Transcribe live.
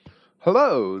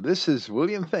Hello, this is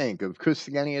William Fink of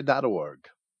Christiania.org,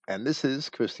 and this is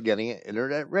Christiania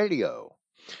Internet Radio.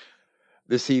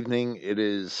 This evening it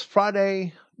is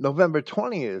Friday, November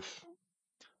 20th,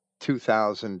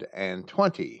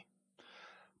 2020.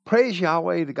 Praise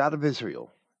Yahweh, the God of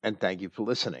Israel, and thank you for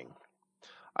listening.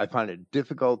 I find it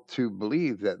difficult to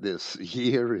believe that this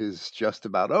year is just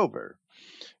about over.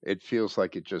 It feels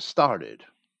like it just started.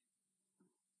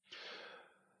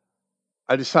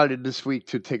 I decided this week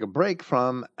to take a break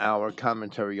from our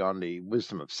commentary on the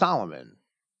Wisdom of Solomon,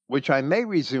 which I may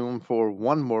resume for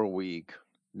one more week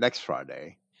next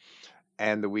Friday,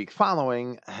 and the week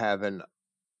following have an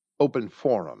open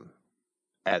forum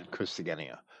at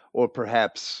Christigania. Or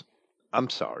perhaps, I'm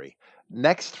sorry,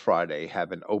 next Friday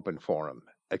have an open forum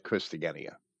at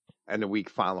Christigania, and the week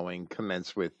following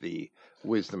commence with the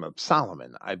Wisdom of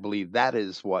Solomon. I believe that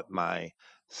is what my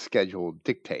schedule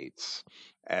dictates,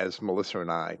 as Melissa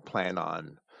and I plan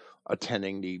on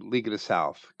attending the League of the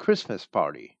South Christmas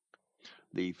party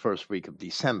the first week of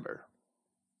December.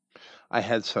 I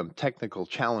had some technical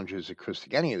challenges at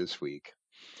Christigania this week,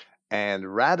 and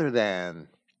rather than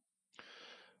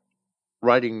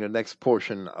writing the next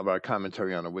portion of our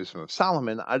commentary on the Wisdom of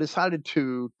Solomon, I decided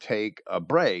to take a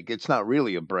break. It's not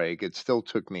really a break, it still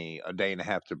took me a day and a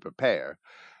half to prepare,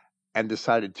 and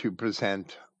decided to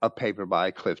present a paper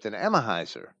by Clifton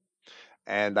Emahiser.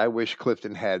 And I wish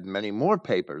Clifton had many more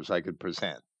papers I could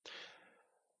present.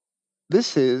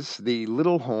 This is the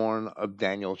Little Horn of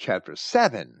Daniel, chapter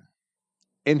 7.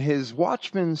 In his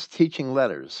Watchman's Teaching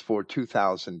Letters for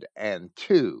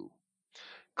 2002,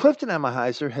 Clifton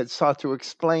Emahiser had sought to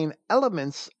explain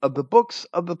elements of the books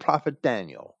of the prophet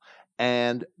Daniel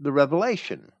and the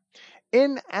Revelation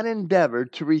in an endeavor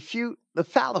to refute the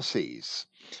fallacies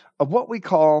of what we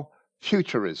call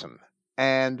futurism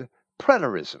and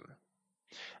preterism,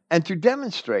 and to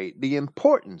demonstrate the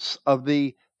importance of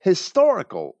the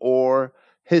historical or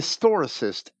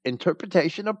historicist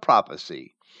interpretation of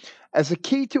prophecy as a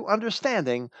key to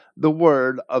understanding the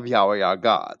word of Yahweh our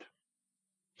God.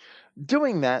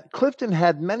 Doing that, Clifton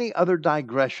had many other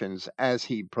digressions as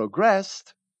he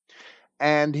progressed,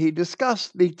 and he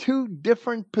discussed the two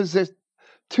different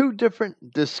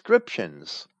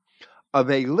descriptions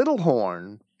of a little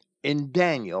horn in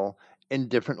Daniel in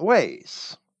different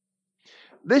ways.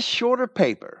 This shorter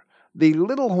paper, the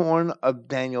Little Horn of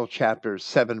Daniel chapter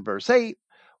 7 verse 8,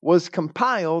 was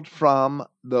compiled from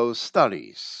those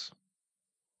studies.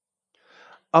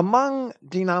 Among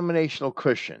denominational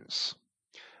Christians,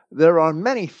 there are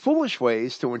many foolish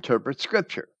ways to interpret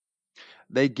Scripture.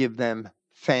 They give them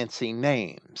fancy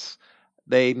names.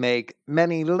 They make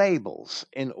many labels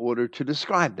in order to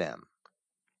describe them.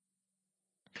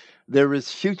 There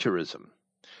is futurism.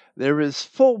 There is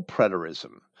full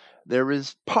preterism. There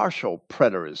is partial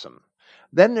preterism.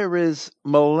 Then there is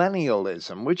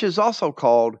millennialism, which is also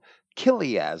called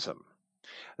Chiliasm.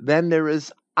 Then there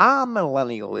is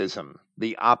amillennialism,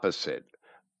 the opposite,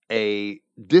 a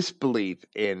disbelief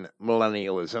in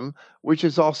millennialism, which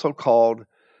is also called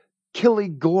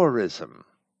Kiligorism.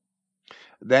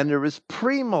 Then there is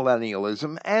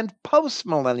premillennialism and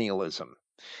postmillennialism.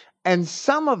 And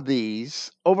some of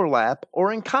these overlap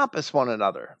or encompass one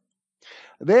another.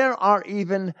 There are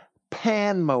even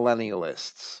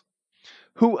panmillennialists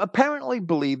who apparently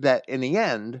believe that in the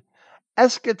end,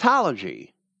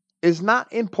 eschatology is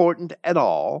not important at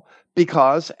all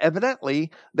because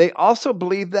evidently they also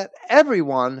believe that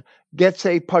everyone gets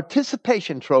a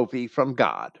participation trophy from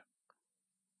God.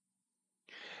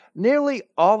 Nearly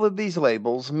all of these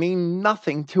labels mean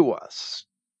nothing to us.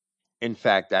 In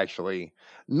fact, actually,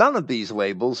 none of these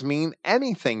labels mean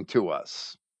anything to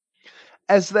us,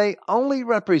 as they only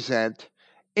represent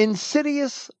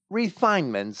insidious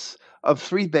refinements of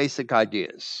three basic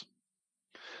ideas.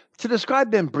 To describe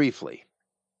them briefly,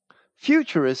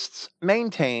 futurists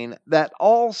maintain that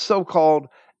all so called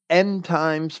end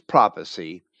times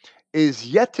prophecy is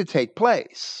yet to take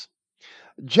place,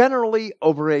 generally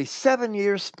over a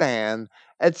 7-year span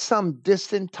at some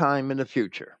distant time in the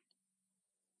future.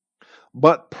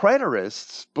 But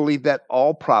preterists believe that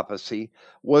all prophecy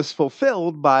was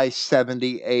fulfilled by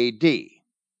 70 AD.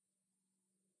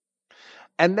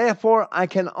 And therefore, I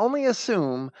can only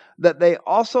assume that they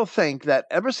also think that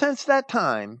ever since that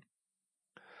time,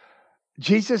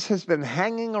 Jesus has been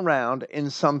hanging around in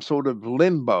some sort of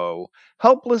limbo,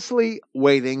 helplessly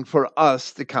waiting for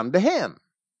us to come to him.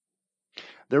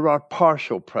 There are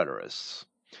partial preterists,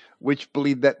 which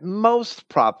believe that most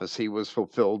prophecy was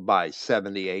fulfilled by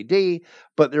 70 AD,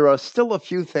 but there are still a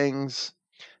few things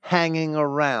hanging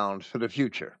around for the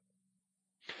future.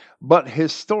 But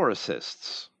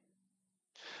historicists,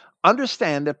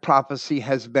 Understand that prophecy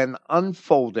has been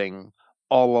unfolding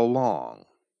all along.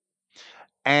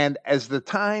 And as the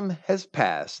time has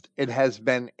passed, it has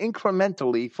been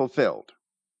incrementally fulfilled.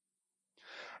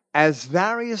 As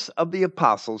various of the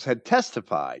apostles had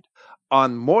testified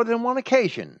on more than one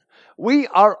occasion, we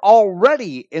are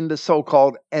already in the so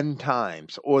called end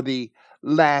times or the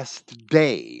last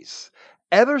days,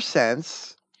 ever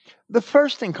since the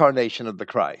first incarnation of the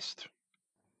Christ.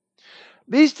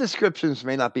 These descriptions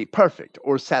may not be perfect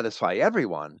or satisfy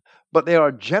everyone, but they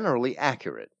are generally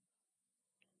accurate.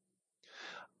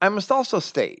 I must also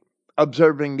state,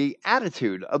 observing the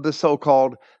attitude of the so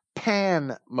called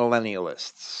pan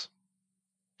millennialists,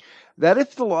 that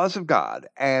if the laws of God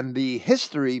and the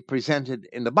history presented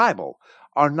in the Bible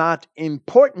are not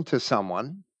important to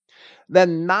someone,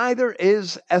 then neither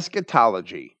is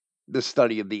eschatology, the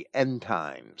study of the end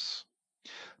times,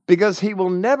 because he will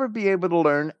never be able to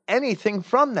learn anything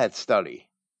from that study.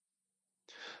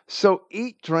 So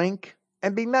eat, drink,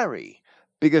 and be merry,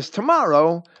 because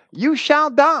tomorrow you shall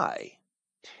die,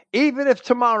 even if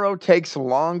tomorrow takes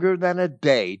longer than a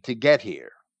day to get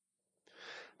here.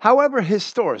 However,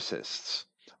 historicists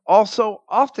also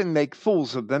often make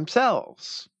fools of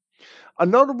themselves. A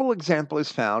notable example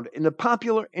is found in the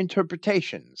popular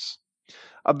interpretations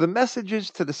of the messages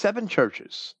to the seven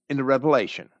churches in the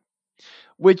Revelation,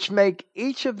 which make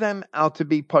each of them out to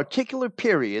be particular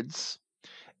periods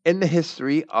in the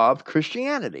history of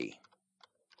Christianity.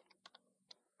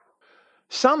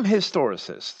 Some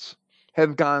historicists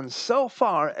have gone so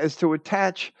far as to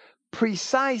attach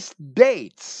precise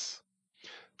dates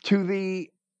to the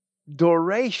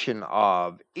duration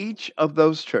of each of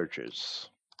those churches,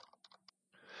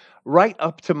 right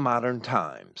up to modern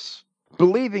times,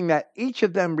 believing that each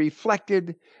of them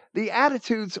reflected the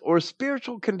attitudes or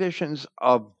spiritual conditions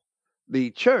of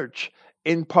the church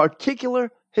in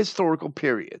particular historical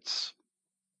periods.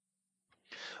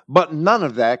 But none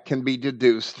of that can be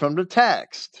deduced from the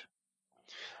text.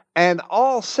 And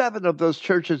all seven of those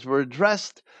churches were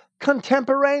addressed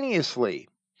contemporaneously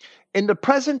in the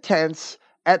present tense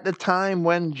at the time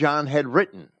when John had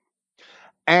written.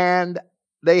 And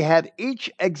they had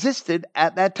each existed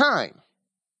at that time.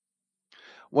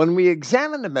 When we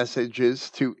examine the messages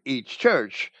to each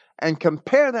church and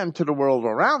compare them to the world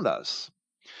around us,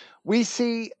 we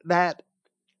see that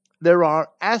there are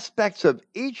aspects of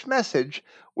each message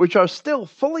which are still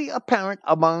fully apparent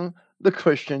among the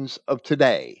Christians of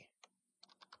today.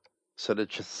 So the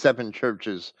seven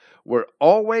churches were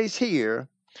always here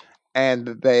and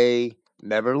they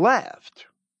never left.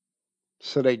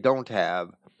 So they don't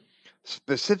have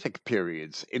specific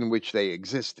periods in which they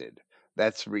existed.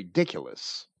 That's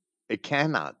ridiculous. It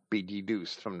cannot be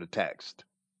deduced from the text.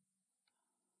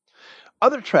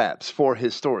 Other traps for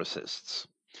historicists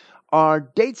are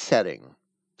date setting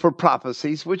for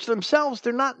prophecies which themselves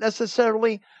do not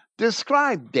necessarily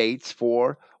describe dates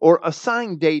for or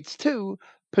assign dates to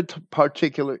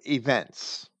particular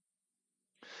events,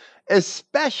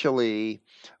 especially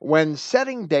when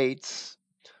setting dates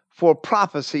for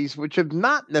prophecies which have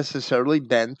not necessarily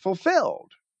been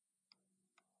fulfilled,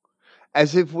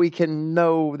 as if we can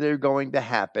know they're going to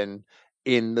happen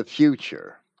in the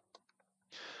future,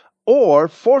 or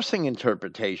forcing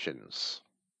interpretations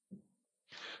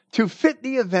to fit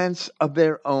the events of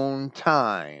their own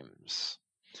times,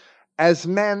 as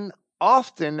men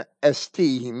often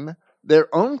esteem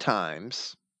their own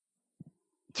times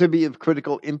to be of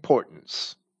critical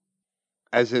importance,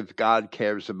 as if God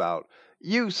cares about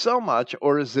you so much,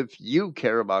 or as if you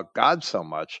care about God so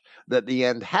much that the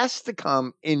end has to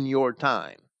come in your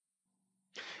time.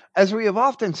 As we have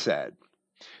often said,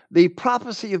 the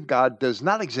prophecy of God does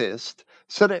not exist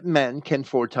so that men can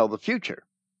foretell the future.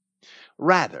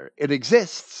 Rather, it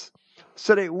exists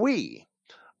so that we,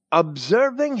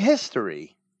 observing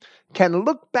history, can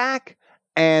look back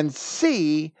and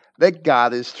see that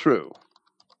God is true.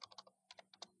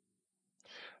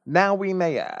 Now we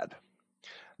may add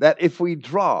that if we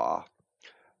draw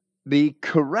the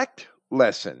correct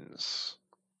lessons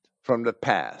from the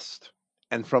past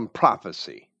and from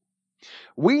prophecy,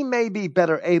 we may be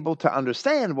better able to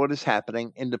understand what is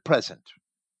happening in the present.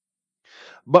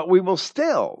 But we will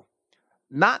still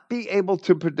not be able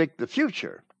to predict the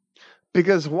future,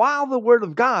 because while the Word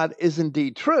of God is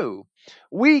indeed true,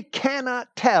 we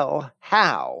cannot tell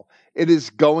how it is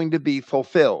going to be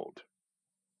fulfilled.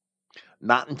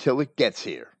 Not until it gets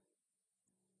here.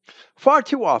 Far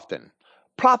too often,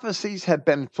 prophecies have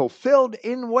been fulfilled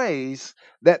in ways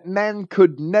that men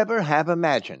could never have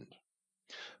imagined.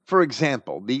 For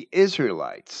example, the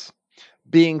Israelites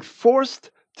being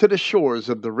forced to the shores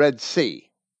of the Red Sea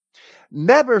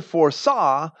never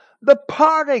foresaw the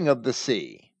parting of the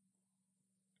sea.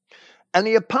 And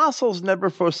the apostles never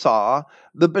foresaw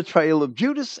the betrayal of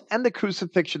Judas and the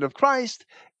crucifixion of Christ,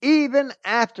 even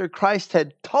after Christ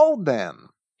had told them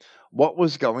what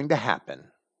was going to happen.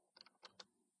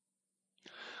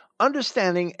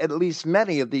 Understanding at least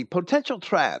many of the potential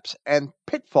traps and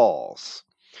pitfalls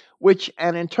which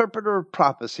an interpreter of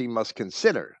prophecy must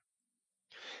consider,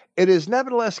 it is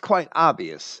nevertheless quite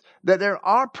obvious that there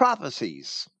are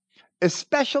prophecies,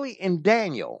 especially in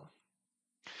Daniel,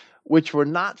 which were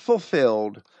not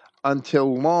fulfilled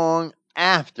until long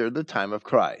after the time of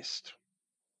Christ,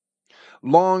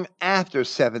 long after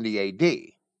 70 AD,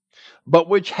 but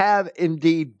which have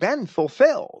indeed been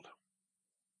fulfilled.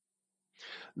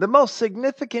 The most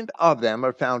significant of them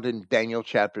are found in Daniel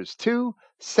chapters 2,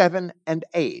 7, and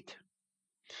 8.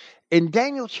 In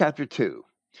Daniel chapter 2,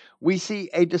 we see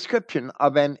a description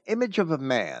of an image of a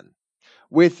man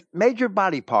with major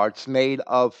body parts made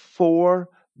of 4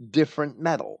 different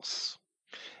metals,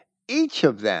 each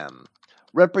of them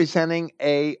representing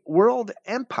a world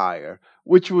empire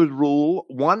which would rule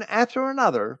one after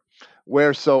another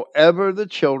wheresoever the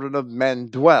children of men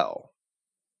dwell.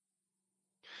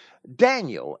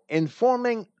 Daniel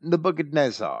informing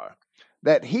Nebuchadnezzar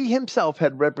that he himself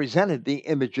had represented the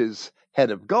image's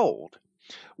head of gold,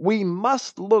 we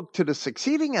must look to the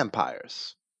succeeding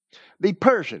empires, the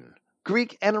Persian,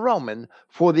 Greek, and Roman,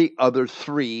 for the other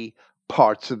 3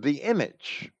 parts of the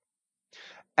image,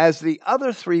 as the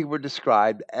other 3 were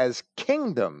described as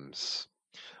kingdoms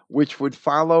which would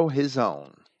follow his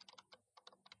own.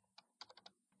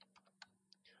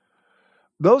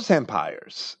 Those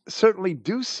empires certainly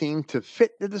do seem to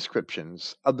fit the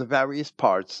descriptions of the various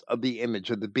parts of the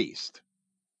image of the beast.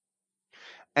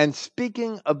 And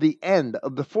speaking of the end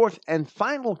of the 4th and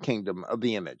final kingdom of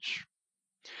the image,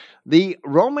 the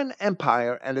Roman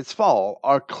Empire and its fall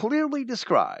are clearly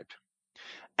described,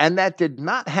 and that did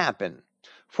not happen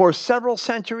for several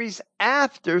centuries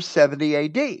after 70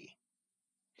 AD.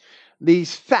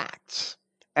 These facts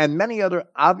and many other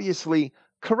obviously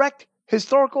correct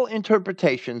historical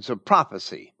interpretations of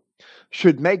prophecy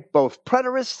should make both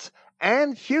preterists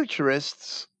and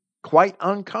futurists quite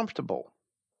uncomfortable.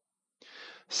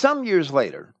 Some years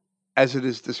later, as it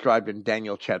is described in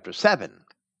Daniel chapter 7,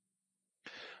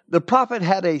 the prophet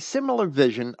had a similar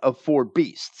vision of 4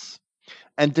 beasts,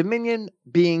 and dominion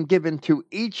being given to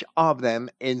each of them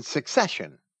in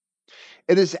succession.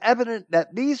 It is evident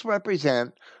that these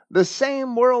represent the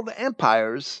same world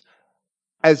empires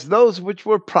as those which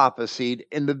were prophesied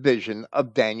in the vision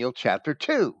of Daniel chapter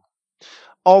 2,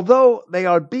 although they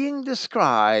are being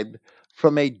described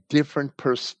from a different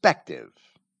perspective.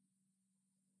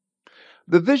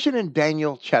 The vision in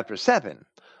Daniel chapter 7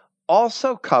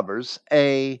 also covers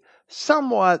a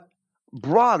somewhat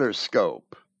broader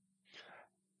scope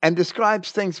and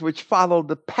describes things which followed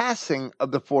the passing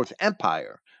of the 4th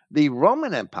empire, the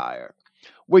Roman Empire,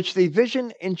 which the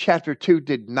vision in chapter 2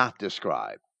 did not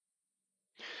describe.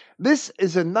 This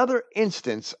is another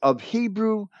instance of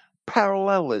Hebrew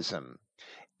parallelism,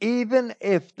 even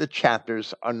if the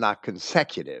chapters are not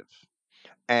consecutive.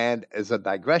 And as a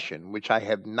digression, which I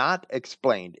have not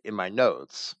explained in my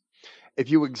notes, if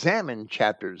you examine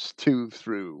chapters 2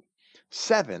 through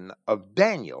 7 of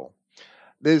Daniel,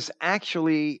 there's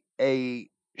actually a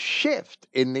shift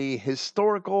in the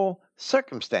historical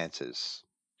circumstances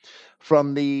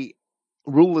from the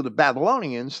rule of the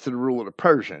Babylonians to the rule of the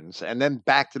Persians, and then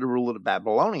back to the rule of the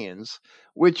Babylonians,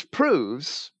 which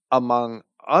proves, among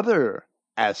other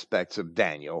aspects of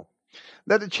Daniel,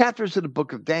 that the chapters of the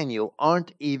book of Daniel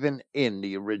aren't even in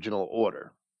the original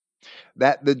order.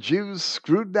 That the Jews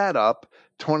screwed that up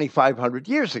 2,500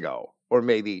 years ago, or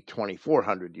maybe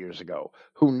 2,400 years ago.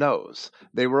 Who knows?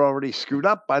 They were already screwed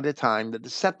up by the time that the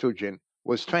Septuagint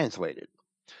was translated.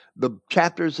 The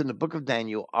chapters in the book of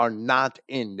Daniel are not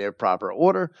in their proper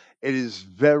order. It is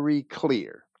very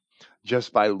clear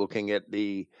just by looking at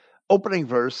the opening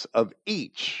verse of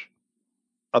each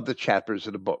of the chapters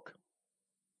of the book.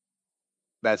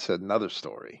 That's another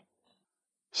story.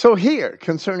 So, here,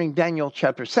 concerning Daniel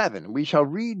chapter 7, we shall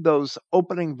read those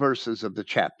opening verses of the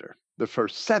chapter, the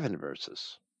first 7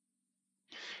 verses.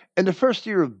 In the first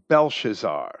year of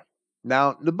Belshazzar,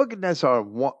 now Nebuchadnezzar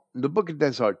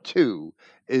II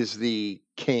is the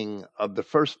king of the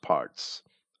first parts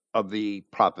of the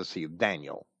prophecy of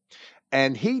Daniel.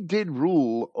 And he did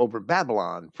rule over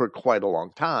Babylon for quite a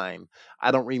long time.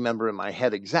 I don't remember in my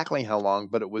head exactly how long,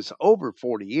 but it was over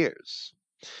 40 years.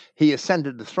 He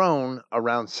ascended the throne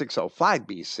around 605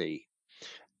 BC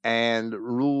and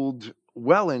ruled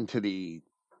well into the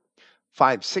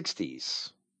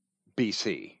 560s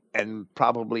BC and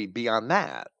probably beyond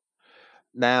that.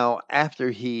 Now, after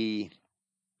he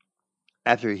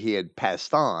had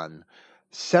passed on,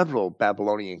 several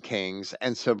Babylonian kings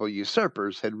and several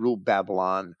usurpers had ruled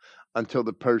Babylon until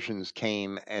the Persians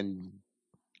came and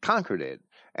conquered it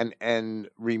and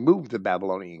removed the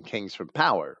Babylonian kings from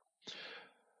power.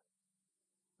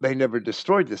 They never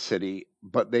destroyed the city,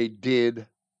 but they did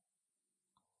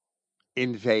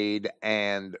invade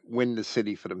and win the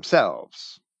city for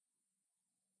themselves.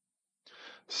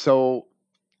 So,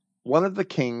 one of the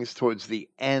kings towards the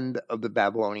end of the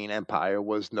Babylonian Empire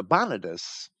was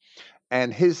Nabonidus,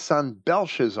 and his son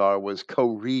Belshazzar was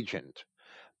co regent.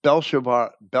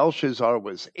 Belshazzar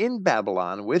was in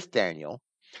Babylon with Daniel,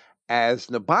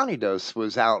 as Nabonidus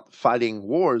was out fighting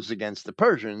wars against the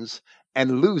Persians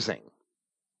and losing.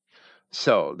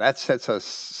 So that sets a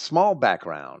small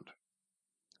background,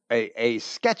 a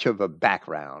sketch of a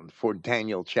background for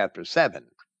Daniel chapter 7.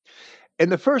 In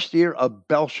the first year of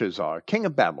Belshazzar, king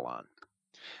of Babylon,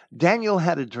 Daniel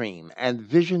had a dream and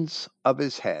visions of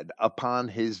his head upon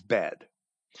his bed.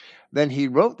 Then he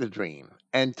wrote the dream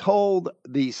and told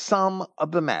the sum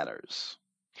of the matters.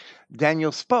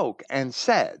 Daniel spoke and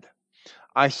said,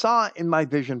 I saw in my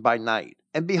vision by night,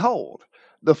 and behold,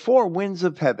 the four winds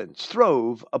of heaven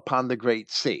strove upon the great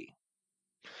sea.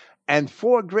 And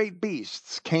four great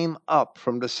beasts came up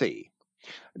from the sea,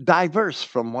 diverse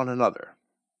from one another.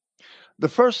 The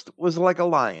first was like a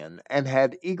lion, and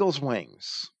had eagle's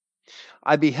wings.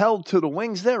 I beheld till the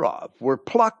wings thereof were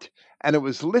plucked, and it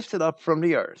was lifted up from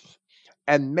the earth,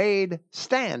 and made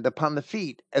stand upon the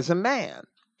feet as a man,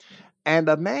 and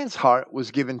a man's heart was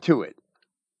given to it.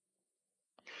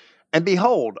 And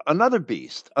behold, another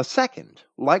beast, a second,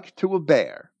 like to a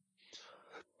bear,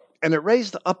 and it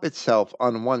raised up itself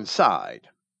on one side,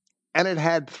 and it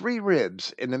had three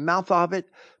ribs in the mouth of it,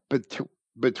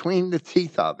 between the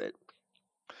teeth of it.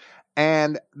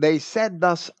 And they said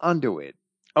thus unto it,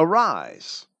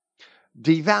 Arise,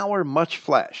 devour much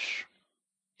flesh.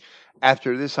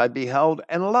 After this I beheld,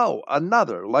 and lo,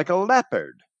 another like a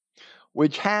leopard,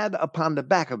 which had upon the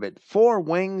back of it four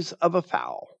wings of a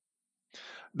fowl.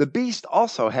 The beast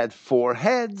also had four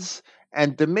heads,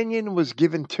 and dominion was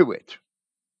given to it.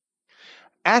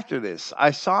 After this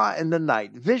I saw in the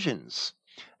night visions,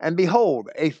 and behold,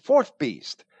 a fourth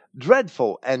beast,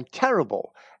 dreadful and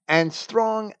terrible, and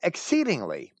strong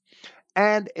exceedingly,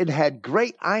 and it had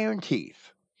great iron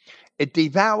teeth. It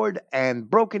devoured and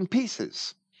broke in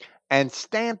pieces, and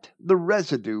stamped the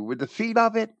residue with the feet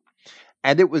of it,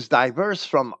 and it was diverse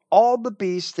from all the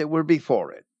beasts that were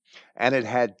before it, and it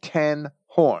had 10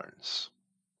 horns.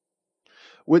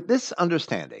 With this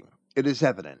understanding, it is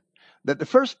evident that the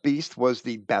first beast was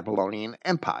the Babylonian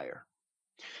Empire,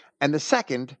 and the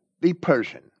second the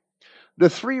Persian. The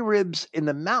three ribs in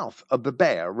the mouth of the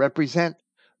bear represent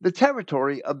the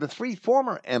territory of the three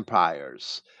former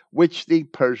empires which the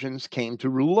Persians came to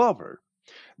rule over: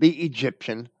 the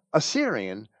Egyptian,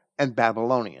 Assyrian, and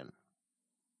Babylonian.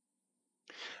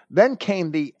 Then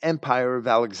came the empire of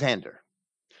Alexander,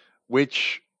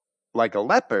 which, like a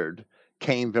leopard,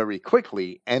 came very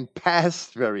quickly and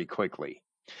passed very quickly.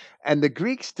 And the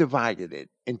Greeks divided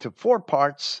it into four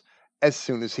parts as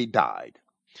soon as he died.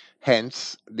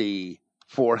 Hence the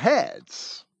four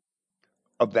heads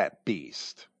of that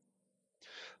beast.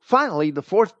 Finally, the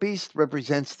fourth beast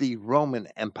represents the Roman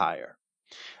Empire,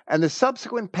 and the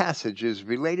subsequent passage is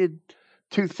related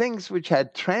to things which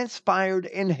had transpired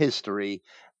in history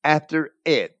after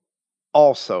it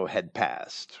also had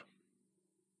passed.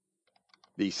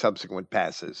 The subsequent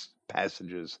passages,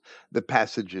 the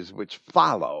passages which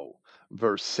follow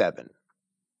verse 7.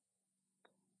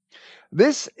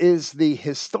 This is the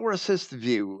historicist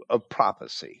view of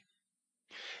prophecy.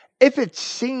 If it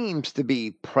seems to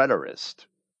be preterist,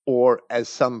 or as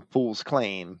some fools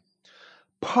claim,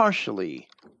 partially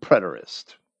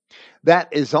preterist, that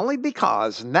is only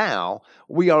because now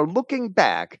we are looking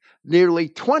back nearly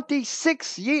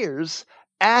 26 years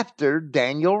after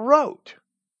Daniel wrote,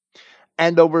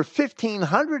 and over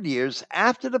 1,500 years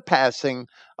after the passing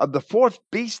of the fourth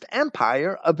beast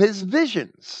empire of his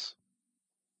visions.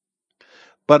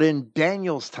 But in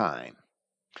Daniel's time,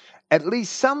 at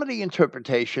least some of the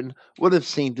interpretation would have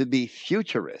seemed to be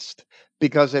futurist,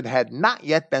 because it had not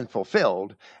yet been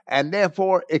fulfilled, and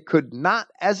therefore it could not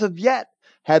as of yet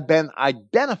have been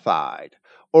identified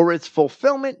or its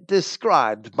fulfillment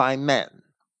described by men.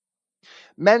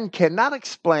 Men cannot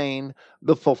explain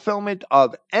the fulfillment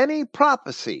of any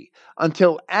prophecy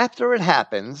until after it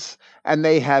happens and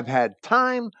they have had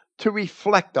time to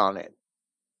reflect on it.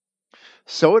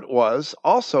 So it was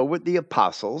also with the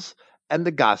apostles and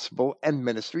the gospel and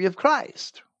ministry of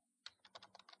Christ.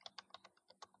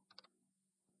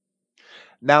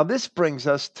 Now, this brings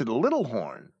us to the little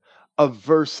horn of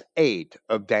verse 8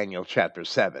 of Daniel chapter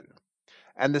 7,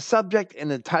 and the subject in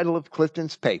the title of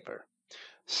Clifton's paper.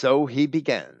 So he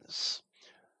begins.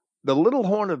 The little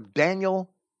horn of Daniel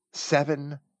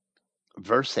 7,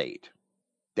 verse 8.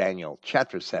 Daniel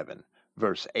chapter 7,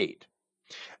 verse 8.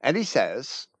 And he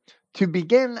says, to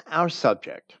begin our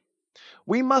subject,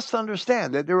 we must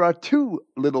understand that there are two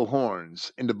little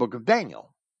horns in the book of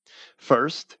Daniel.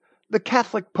 First, the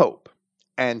Catholic Pope,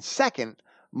 and second,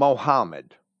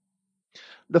 Mohammed.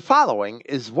 The following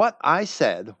is what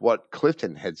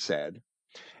Clifton had said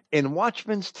in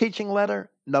Watchman's teaching letter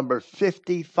number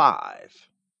 55.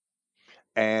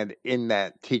 And in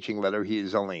that teaching letter, he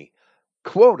is only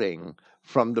quoting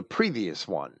from the previous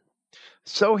one.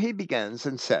 So he begins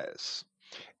and says,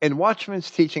 in Watchman's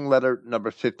teaching letter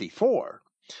number 54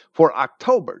 for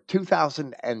October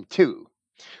 2002,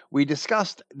 we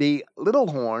discussed the little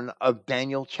horn of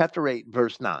Daniel chapter 8,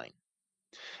 verse 9.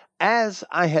 As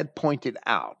I had pointed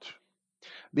out,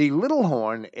 the little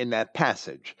horn in that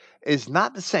passage is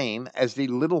not the same as the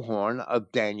little horn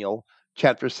of Daniel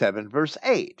chapter 7, verse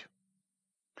 8.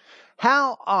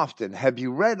 How often have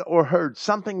you read or heard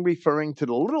something referring to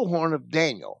the little horn of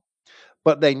Daniel,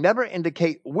 but they never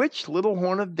indicate which little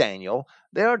horn of Daniel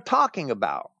they are talking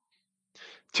about?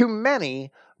 To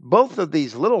many, both of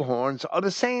these little horns are the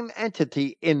same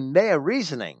entity in their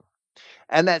reasoning,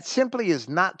 and that simply is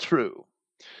not true.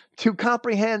 To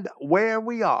comprehend where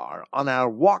we are on our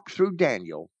walk through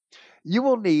Daniel, you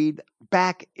will need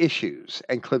back issues,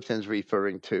 and Clifton's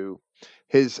referring to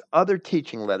his other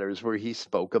teaching letters where he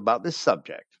spoke about this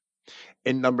subject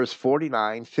in Numbers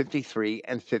 49, 53,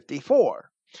 and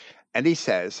 54. And he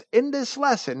says, in this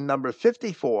lesson, number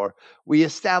 54, we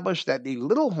established that the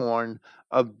little horn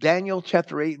of Daniel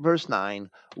chapter 8, verse 9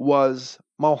 was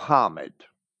Mohammed.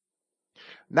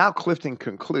 Now Clifton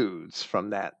concludes from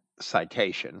that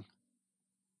citation.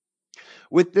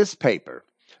 With this paper,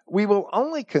 we will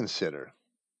only consider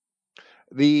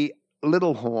the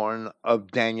little horn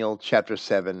of Daniel chapter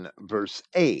 7, verse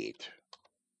 8.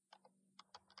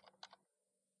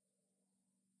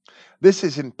 This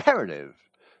is imperative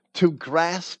to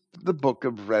grasp the book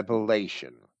of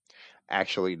Revelation.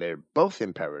 Actually, they're both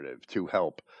imperative to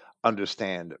help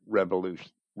understand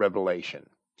Revelation.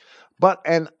 But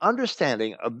an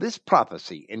understanding of this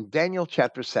prophecy in Daniel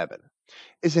chapter 7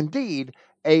 is indeed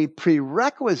a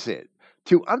prerequisite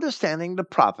to understanding the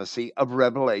prophecy of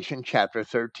Revelation chapter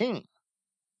 13.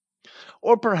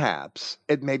 Or perhaps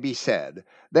it may be said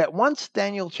that once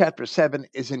Daniel chapter 7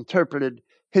 is interpreted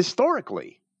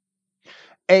historically,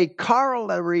 a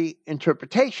corollary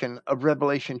interpretation of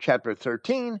Revelation chapter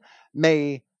 13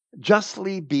 may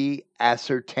justly be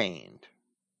ascertained.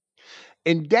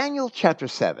 In Daniel chapter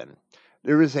 7,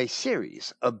 there is a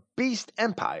series of beast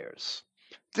empires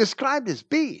described as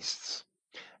beasts,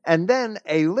 and then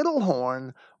a little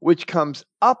horn which comes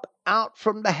up out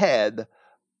from the head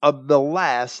of the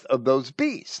last of those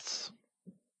beasts.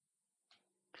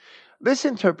 This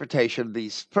interpretation of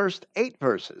these first 8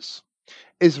 verses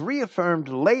is reaffirmed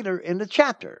later in the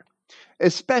chapter,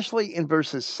 especially in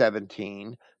verses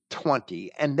 17,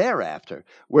 20, and thereafter,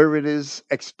 where it is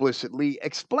explicitly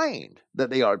explained that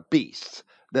they are beasts,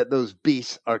 that those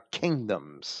beasts are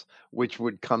kingdoms which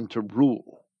would come to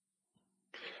rule.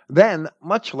 Then,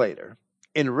 much later,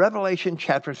 in Revelation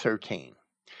chapter 13,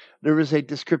 there is a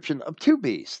description of 2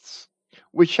 beasts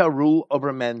which shall rule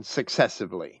over men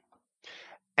successively.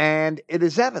 And it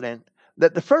is evident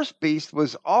that the first beast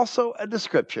was also a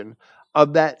description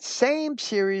of that same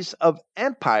series of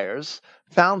empires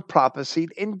found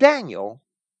prophesied in Daniel,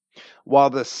 while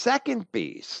the second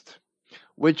beast,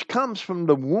 which comes from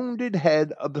the wounded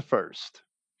head of the first,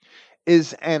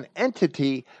 is an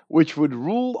entity which would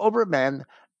rule over men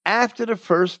after the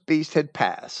first beast had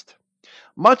passed,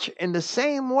 much in the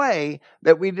same way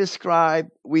that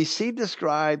we see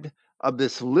described of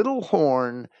this little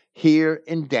horn here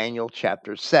in Daniel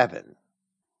chapter 7.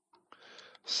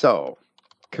 So,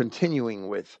 continuing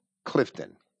with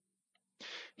Clifton,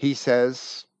 he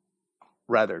says,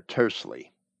 rather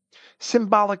tersely,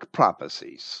 symbolic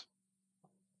prophecies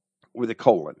with a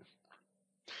colon.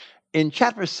 In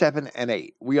chapters 7 and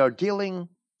 8, we are dealing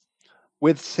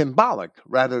with symbolic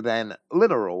rather than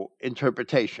literal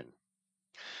interpretation.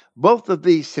 Both of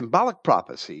these symbolic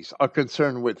prophecies are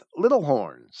concerned with little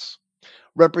horns,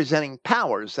 representing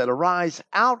powers that arise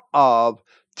out of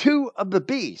 2 of the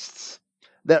beasts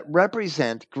that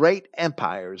represent great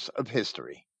empires of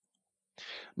history.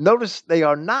 Notice they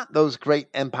are not those great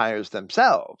empires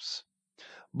themselves,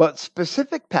 but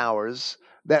specific powers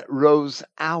that rose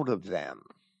out of them.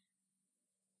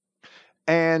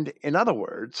 And in other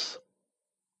words,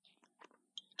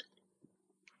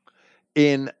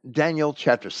 In Daniel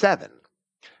chapter 7,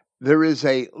 there is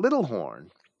a little horn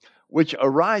which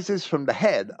arises from the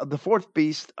head of the fourth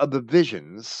beast of the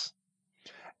visions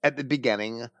at the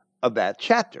beginning of that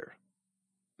chapter.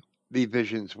 The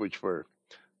visions which were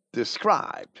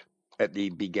described at the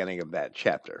beginning of that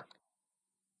chapter.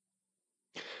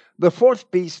 The fourth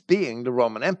beast being the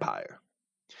Roman Empire.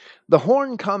 The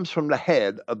horn comes from the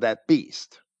head of that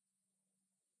beast.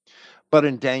 But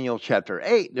in Daniel chapter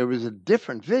 8, there is a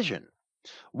different vision,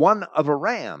 one of a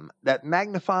ram that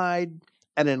magnified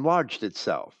and enlarged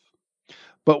itself,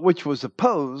 but which was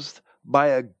opposed by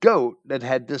a goat that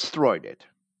had destroyed it.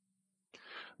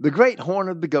 The great horn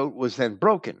of the goat was then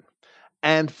broken,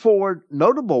 and four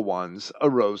notable ones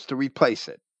arose to replace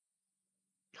it.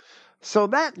 So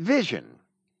that vision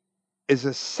is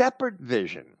a separate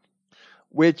vision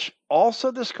which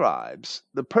also describes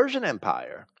the Persian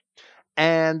Empire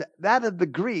and that of the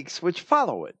Greeks which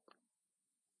follow it.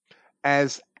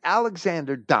 As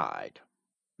Alexander died,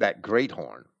 that great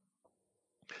horn,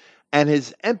 and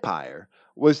his empire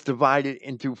was divided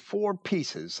into four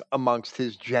pieces amongst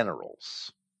his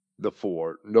generals, the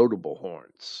four notable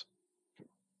horns.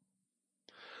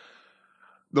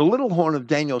 The little horn of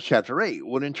Daniel chapter 8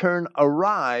 would in turn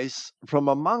arise from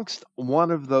amongst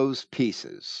one of those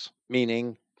pieces,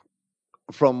 meaning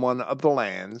from one of the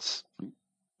lands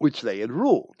which they had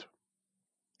ruled.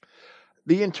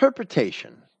 The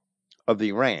interpretation of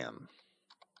the ram,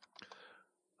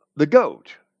 the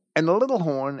goat, and the little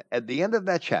horn at the end of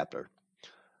that chapter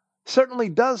certainly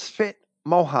does fit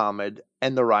Mohammed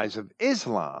and the rise of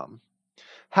Islam.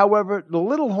 However, the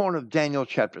little horn of Daniel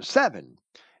chapter 7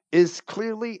 is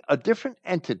clearly a different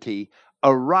entity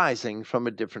arising from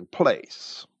a different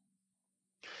place.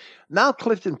 Now,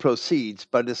 Clifton proceeds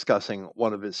by discussing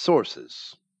one of his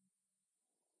sources.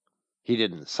 He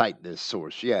didn't cite this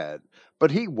source yet,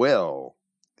 but he will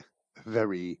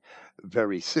very,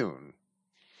 very soon.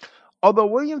 Although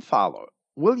William Fowler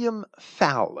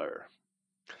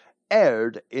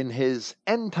erred in his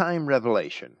end time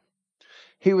revelation,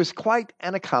 he was quite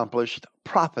an accomplished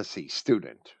prophecy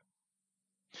student.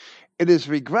 It is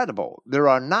regrettable there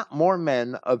are not more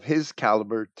men of his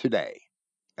caliber today,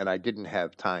 and I didn't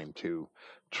have time to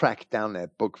track down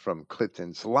that book from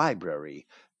Clifton's library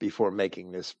before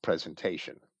making this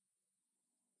presentation.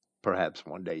 Perhaps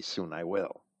one day soon I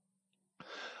will.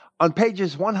 On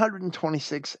pages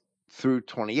 126 through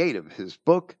 28 of his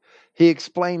book, he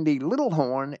explained the little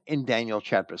horn in Daniel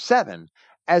chapter 7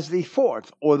 as the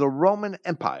fourth or the Roman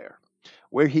Empire,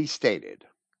 where he stated,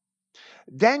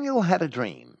 Daniel had a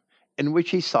dream in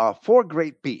which he saw four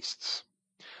great beasts,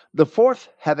 the fourth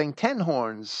having 10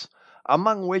 horns,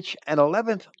 among which an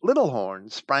 11th little horn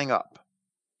sprang up.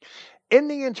 In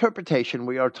the interpretation,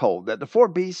 we are told that the four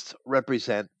beasts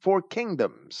represent 4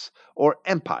 kingdoms or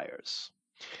empires,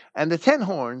 and the 10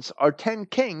 horns are 10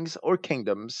 kings or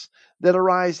kingdoms that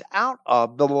arise out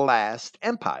of the last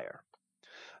empire.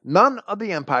 None of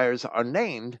the empires are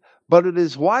named, but it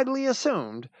is widely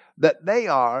assumed that they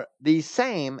are the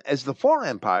same as the 4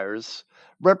 empires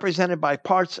represented by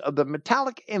parts of the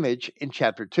metallic image in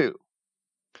chapter 2.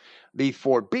 The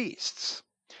 4 beasts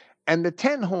and the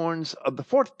 10 horns of the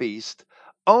 4th beast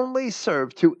only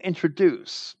serve to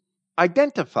introduce,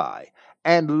 identify,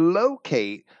 and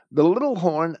locate the little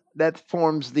horn that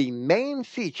forms the main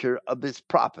feature of this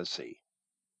prophecy.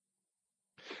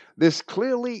 This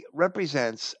clearly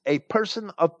represents a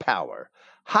person of power,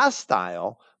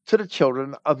 hostile to the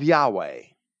children of Yahweh.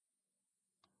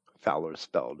 Fowler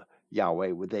spelled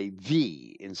Yahweh with a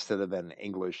V instead of an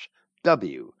English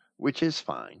W, which is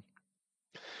fine.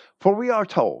 For we are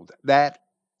told that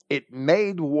it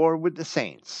made war with the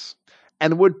saints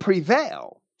and would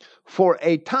prevail for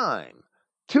a time,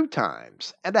 2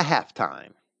 times, and a half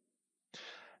time.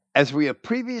 As we have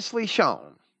previously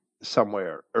shown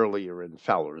somewhere earlier in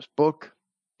Fowler's book,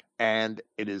 and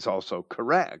it is also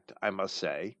correct, I must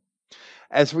say,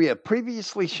 as we have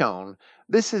previously shown,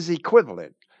 this is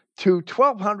equivalent to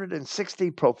 1260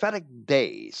 prophetic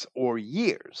days or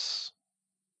years.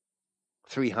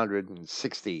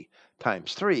 360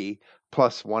 times 3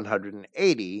 plus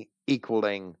 180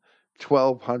 equaling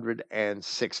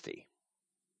 1260.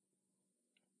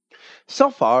 So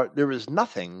far, there is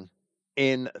nothing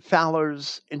in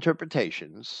Fowler's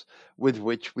interpretations with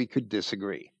which we could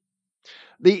disagree.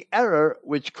 The error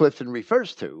which Clifton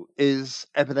refers to is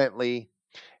evidently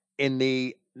in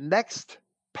the next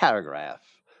paragraph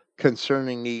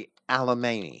concerning the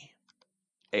Alemanni,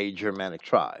 a Germanic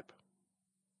tribe.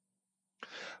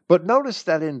 But notice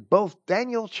that in both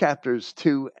Daniel chapters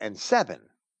 2 and 7,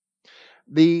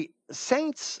 the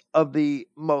saints of the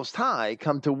Most High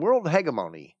come to world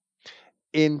hegemony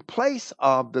in place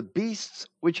of the beasts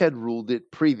which had ruled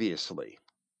it previously.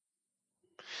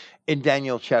 In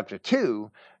Daniel chapter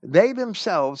 2, they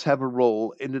themselves have a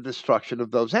role in the destruction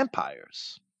of those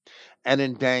empires. And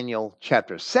in Daniel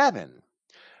chapter 7,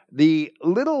 the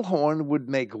little horn would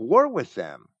make war with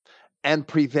them and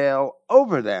prevail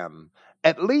over them,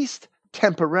 at least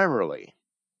temporarily.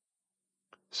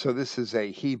 So this is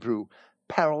a Hebrew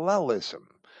parallelism,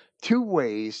 two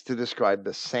ways to describe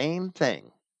the same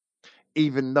thing,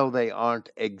 even though they aren't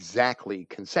exactly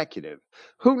consecutive.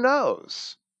 Who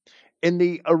knows? In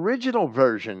the original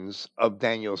versions of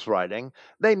Daniel's writing,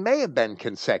 they may have been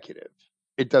consecutive.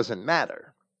 It doesn't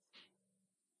matter.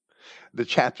 The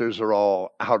chapters are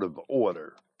all out of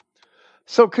order.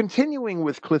 So, continuing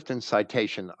with Clifton's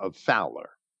citation of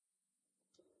Fowler,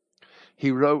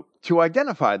 he wrote to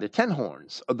identify the 10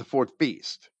 horns of the fourth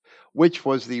beast, which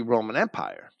was the Roman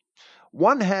Empire.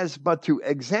 One has but to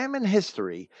examine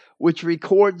history, which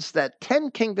records that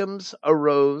 10 kingdoms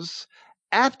arose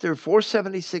after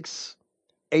 476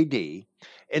 AD in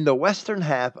the western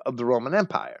half of the Roman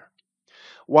Empire,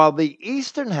 while the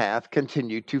eastern half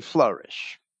continued to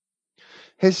flourish.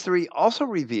 History also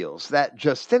reveals that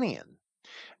Justinian,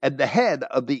 at the head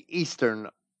of the Eastern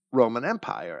Roman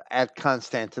Empire at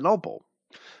Constantinople,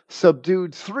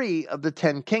 subdued 3 of the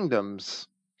 10 kingdoms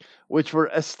which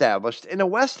were established in the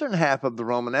western half of the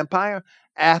Roman Empire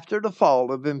after the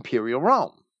fall of Imperial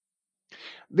Rome.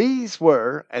 These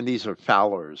were, and these are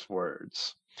Fowler's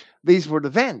words, these were the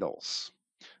Vandals,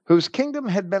 whose kingdom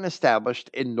had been established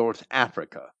in North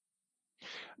Africa,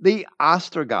 the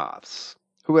Ostrogoths,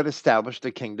 who had established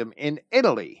a kingdom in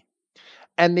Italy,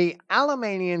 and the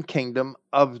Alemannian kingdom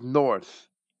of North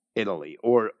Italy,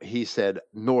 or he said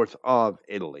north of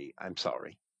Italy, I'm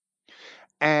sorry.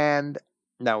 And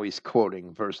now he's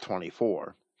quoting verse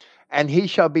 24. And he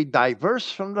shall be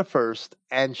diverse from the first,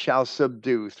 and shall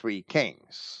subdue 3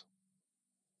 kings.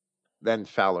 Then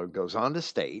Fowler goes on to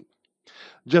state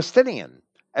Justinian,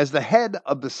 as the head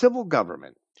of the civil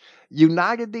government,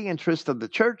 united the interest of the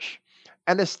church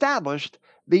and established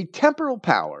the temporal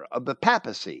power of the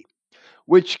papacy,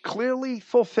 which clearly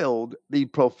fulfilled the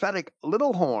prophetic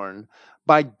little horn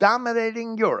by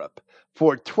dominating Europe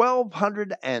for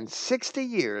 1260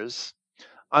 years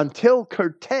until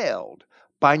curtailed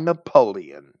by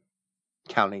Napoleon,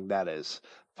 counting that as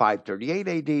 538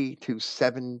 AD to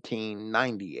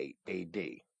 1798 AD.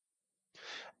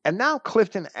 And now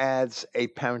Clifton adds a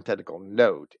parenthetical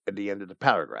note at the end of the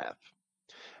paragraph.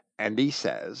 And he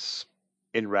says,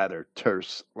 in rather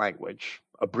terse language,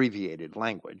 abbreviated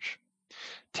language,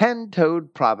 10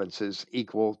 toed provinces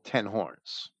equal 10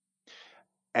 horns.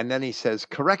 And then he says,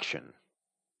 correction,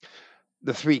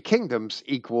 the 3 kingdoms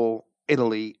equal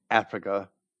Italy, Africa,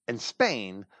 and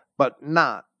Spain, but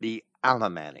not the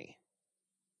Alemanni.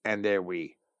 And there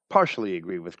we partially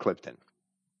agree with Clifton.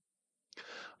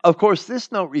 Of course,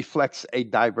 this note reflects a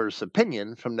diverse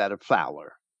opinion from that of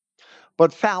Fowler.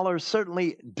 But Fowler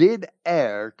certainly did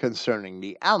err concerning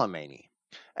the Alemanni.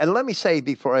 And let me say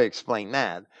before I explain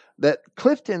that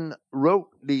Clifton wrote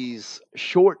these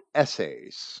short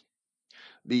essays,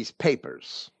 these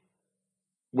papers,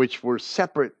 which were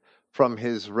separate from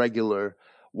his regular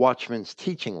Watchman's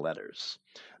teaching letters.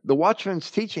 The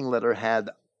Watchman's teaching letter had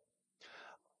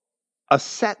a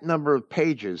set number of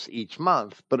pages each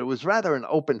month, but it was rather an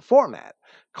open format.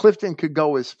 Clifton could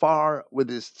go as far with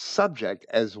his subject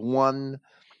as one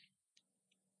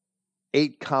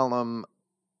 8-column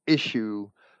issue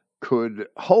could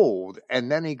hold, and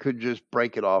then he could just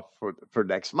break it off for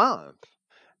next month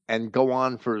and go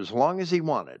on for as long as he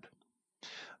wanted.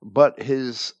 But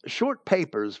his short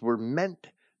papers were meant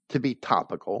to be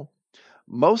topical.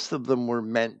 Most of them were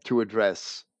meant to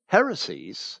address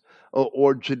heresies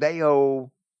or Judeo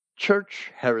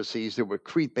church heresies that were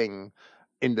creeping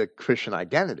into Christian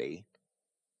identity,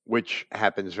 which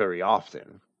happens very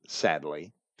often,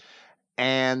 sadly.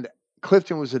 And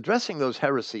Clifton was addressing those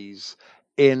heresies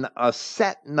in a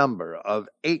set number of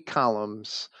 8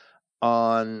 columns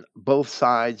on both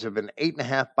sides of an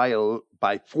 8.5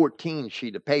 by 14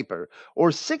 sheet of paper,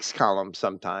 or 6 columns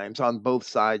sometimes on both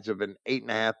sides of an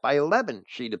 8.5 by 11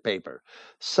 sheet of paper.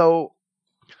 So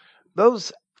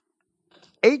those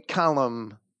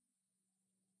 8-column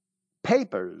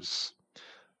papers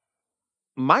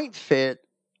might fit,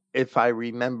 if I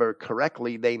remember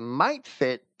correctly, they might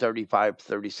fit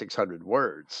 3,600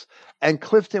 words. And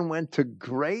Clifton went to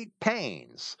great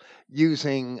pains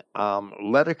using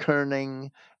letter kerning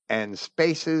and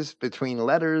spaces between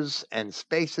letters and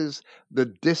spaces, the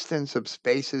distance of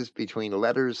spaces between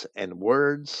letters and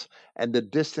words, and the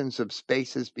distance of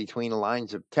spaces between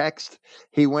lines of text.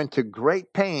 He went to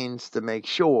great pains to make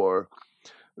sure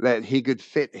that he could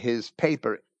fit his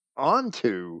paper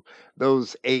onto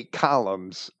those 8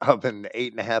 columns of an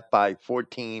 8.5 by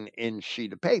 14-inch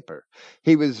sheet of paper.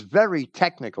 He was very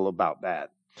technical about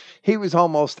that. He was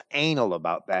almost anal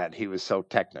about that. He was so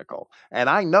technical. And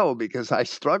I know because I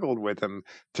struggled with him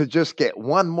to just get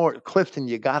one more. Clifton,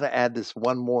 you got to add this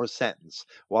one more sentence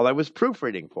while I was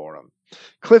proofreading for him.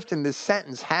 Clifton, this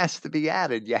sentence has to be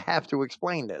added. You have to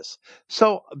explain this.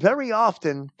 So, very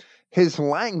often, his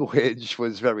language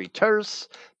was very terse.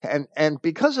 And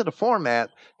because of the format,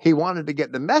 he wanted to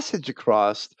get the message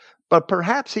across, but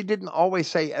perhaps he didn't always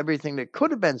say everything that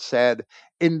could have been said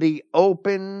in the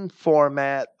open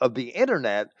format of the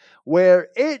internet, where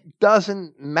it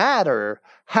doesn't matter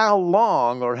how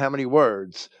long or how many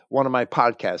words one of my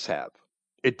podcasts have.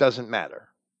 It doesn't matter.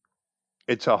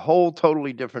 It's a whole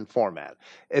totally different format.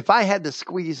 If I had to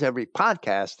squeeze every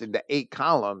podcast into 8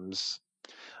 columns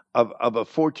of a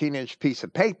 14-inch piece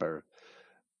of paper,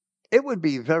 it would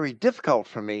be very difficult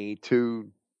for me to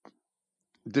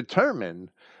determine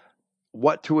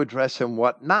what to address and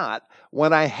what not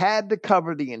when I had to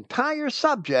cover the entire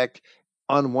subject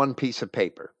on one piece of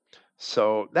paper.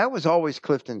 So that was always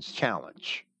Clifton's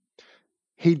challenge.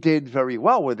 He did very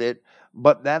well with it,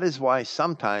 but that is why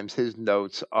sometimes his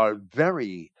notes are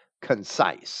very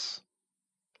concise.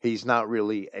 He's not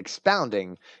really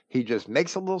expounding, he just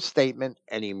makes a little statement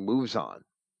and he moves on.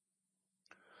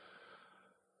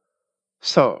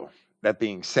 So, that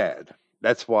being said,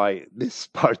 that's why this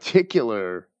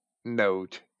particular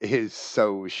note is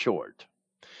so short.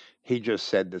 He just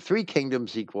said the 3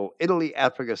 kingdoms equal Italy,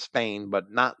 Africa, Spain,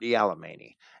 but not the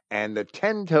Alemanni. And the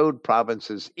 10-toed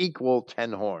provinces equal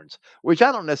 10 horns, which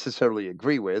I don't necessarily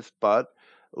agree with, but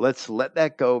let's let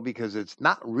that go because it's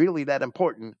not really that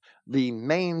important. The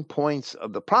main points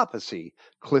of the prophecy,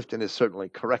 Clifton is certainly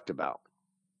correct about.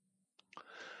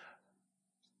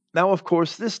 Now, of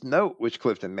course, this note which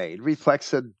Clifton made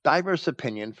reflects a diverse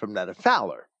opinion from that of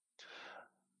Fowler.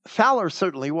 Fowler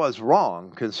certainly was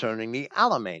wrong concerning the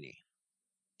Alemanni.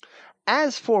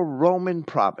 As for Roman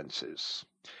provinces,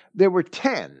 there were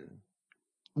 10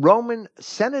 Roman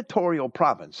senatorial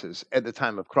provinces at the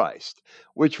time of Christ,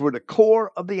 which were the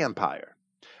core of the empire,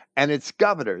 and its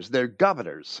governors, their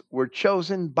governors, were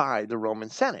chosen by the Roman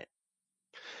Senate.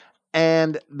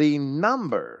 And the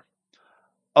number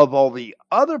of all the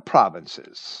other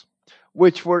provinces,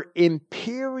 which were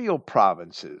imperial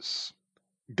provinces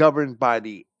governed by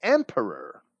the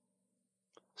emperor,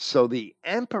 so the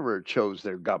emperor chose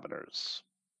their governors,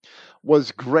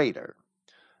 was greater.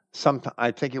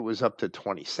 I think it was up to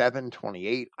 27,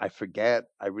 28. I forget.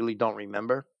 I really don't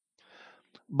remember.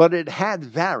 But it had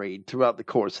varied throughout the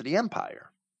course of the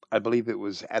empire. I believe it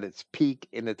was at its peak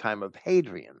in the time of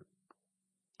Hadrian.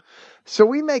 So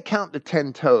we may count the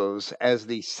 10 toes as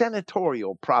the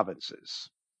senatorial provinces,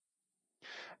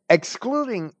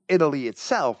 excluding Italy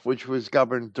itself, which was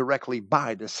governed directly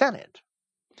by the Senate.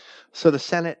 So the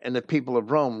Senate and the people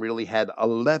of Rome really had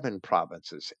 11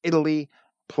 provinces, Italy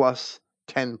plus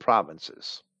 10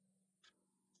 provinces.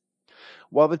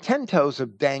 While the 10 toes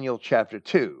of Daniel chapter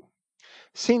 2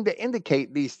 seem to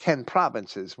indicate these 10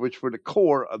 provinces, which were the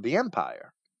core of the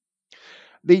empire,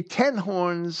 the 10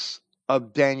 horns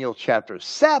of Daniel chapter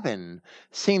 7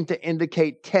 seem to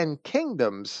indicate 10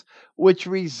 kingdoms, which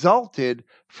resulted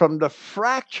from the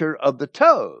fracture of the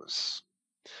toes.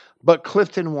 But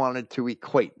Clifton wanted to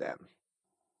equate them.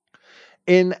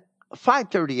 In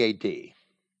 530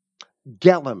 AD,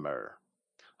 Gelimer,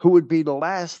 who would be the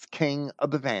last king of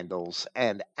the Vandals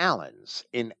and Alans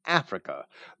in Africa,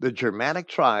 the Germanic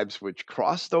tribes which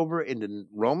crossed over into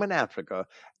Roman Africa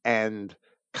and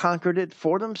conquered it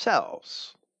for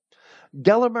themselves.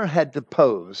 Gelimer had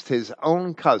deposed his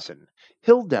own cousin,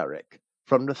 Hilderic,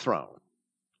 from the throne.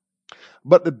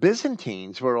 But the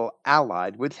Byzantines were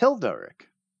allied with Hilderic,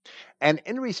 and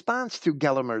in response to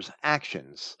Gelimer's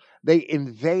actions, they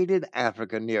invaded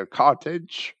Africa near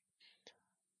Carthage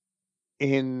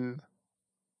in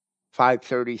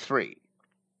 533.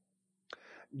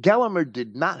 Gelimer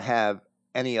did not have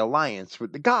any alliance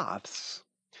with the Goths,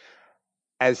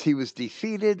 as he was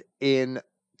defeated in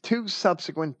 2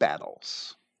 subsequent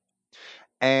battles.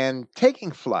 And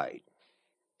taking flight,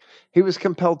 he was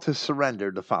compelled to surrender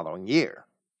the following year.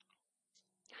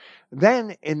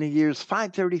 Then, in the years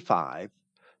 535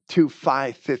 to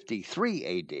 553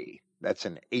 AD, that's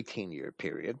an 18-year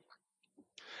period,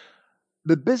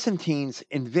 the Byzantines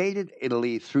invaded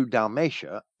Italy through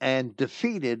Dalmatia and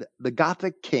defeated the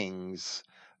Gothic kings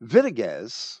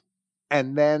Vitiges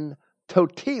and then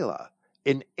Totila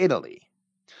in Italy.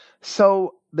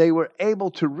 So they were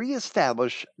able to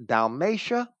reestablish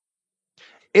Dalmatia,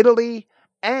 Italy,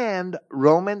 and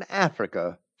Roman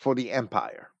Africa for the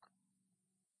empire.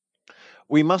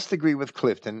 We must agree with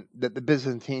Clifton that the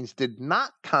Byzantines did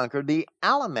not conquer the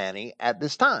Alemanni at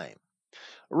this time.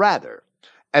 Rather,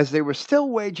 as they were still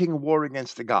waging war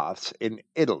against the Goths in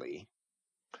Italy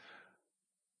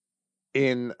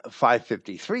in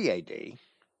 553 AD,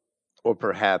 or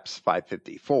perhaps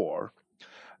 554,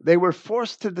 they were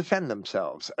forced to defend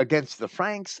themselves against the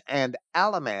Franks and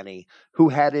Alemanni who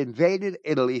had invaded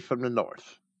Italy from the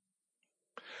north.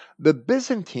 The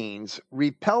Byzantines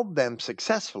repelled them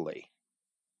successfully,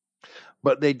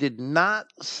 but they did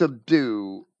not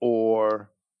subdue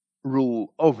or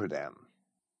rule over them.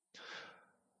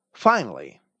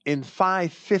 Finally, in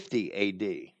 550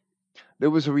 AD, there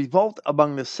was a revolt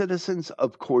among the citizens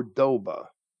of Cordoba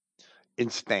in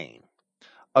Spain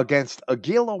against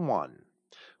Aguila I,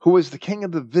 who was the king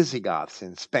of the Visigoths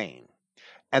in Spain,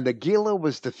 and Aguila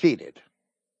was defeated.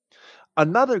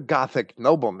 Another Gothic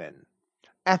nobleman,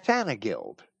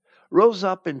 Athanagild, rose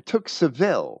up and took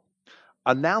Seville,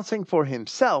 announcing for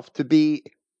himself to be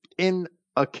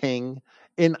a king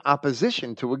in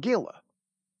opposition to Aguila.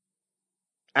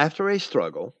 After a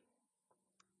struggle,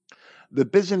 the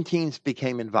Byzantines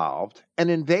became involved and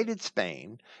invaded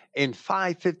Spain in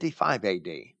 555 AD.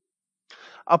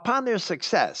 Upon their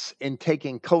success in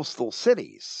taking coastal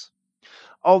cities,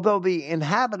 although the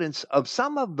inhabitants of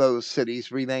some of those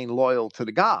cities remained loyal to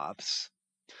the Goths,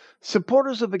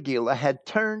 supporters of Aguila had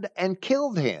turned and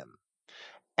killed him,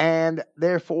 and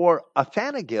therefore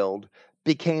Athanagild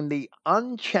became the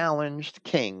unchallenged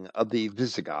king of the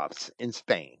Visigoths in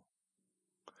Spain.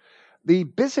 The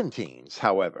Byzantines,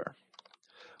 however,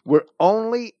 were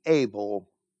only able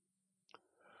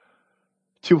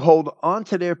to hold on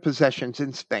to their possessions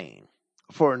in Spain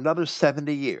for another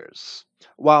 70 years,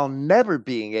 while never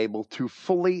being able to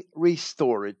fully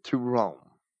restore it to Rome.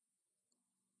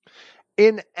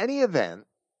 In any event,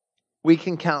 we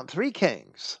can count 3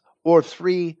 kings, or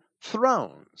 3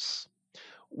 thrones,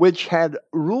 which had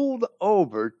ruled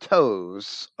over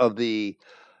toes of the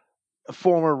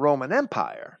former Roman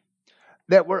Empire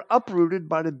that were uprooted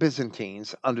by the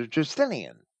Byzantines under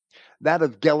Justinian, that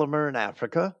of Gelimer in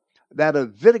Africa, that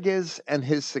of Vitiges and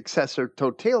his successor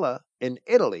Totila in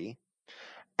Italy,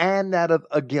 and that of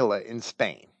Aguila in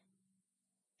Spain.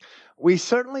 We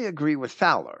certainly agree with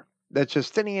Fowler that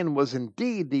Justinian was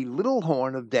indeed the little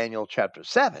horn of Daniel chapter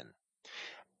 7,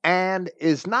 and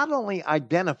is not only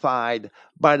identified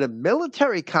by the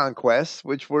military conquests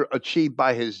which were achieved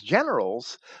by his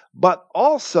generals, but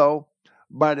also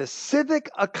by the civic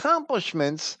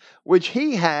accomplishments which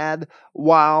he had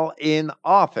while in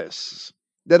office,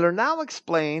 that are now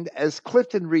explained as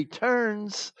Clifton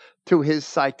returns to his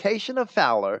citation of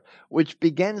Fowler, which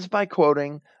begins by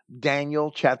quoting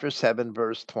Daniel chapter 7,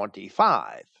 verse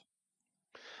 25.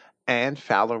 And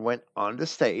Fowler went on to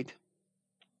state,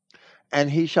 "And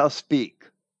he shall speak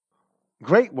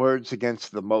great words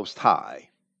against the Most High,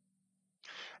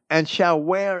 and shall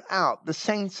wear out the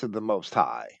saints of the Most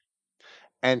High,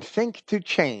 and think to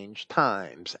change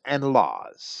times and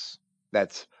laws."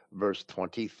 That's verse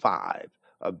 25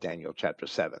 of Daniel chapter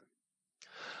 7.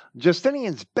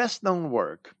 Justinian's best known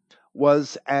work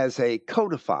was as a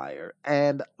codifier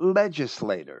and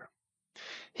legislator.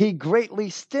 He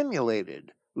greatly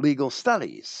stimulated legal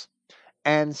studies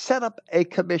and set up a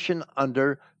commission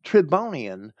under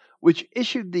Tribonian, which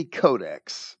issued the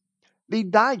Codex, the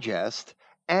Digest,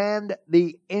 and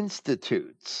the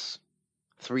Institutes,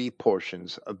 3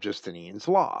 portions of Justinian's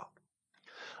law,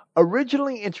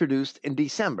 originally introduced in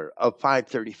December of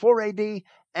 534 AD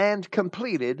and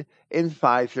completed in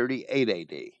 538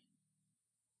 AD.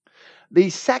 The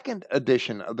second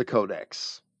edition of the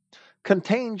Codex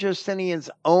contained Justinian's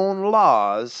own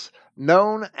laws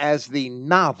known as the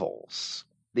Novels,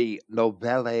 the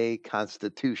Novellae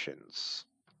Constitutions.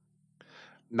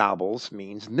 Novels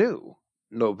means new.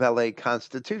 Novellae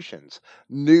Constitutions,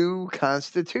 new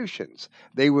constitutions.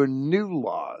 They were new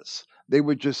laws. They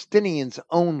were Justinian's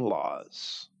own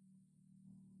laws.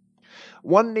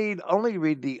 One need only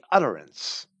read the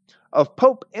utterance of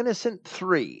Pope Innocent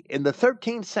III in the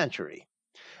 13th century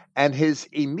and his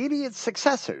immediate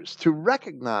successors to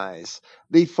recognize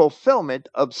the fulfillment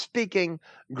of speaking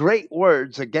great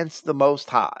words against the Most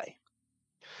High.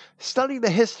 Study the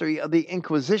history of the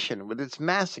Inquisition with its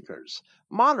massacres,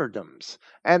 martyrdoms,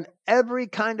 and every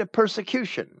kind of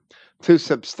persecution to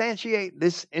substantiate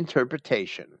this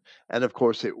interpretation. And of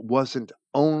course, it wasn't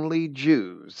only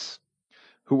Jews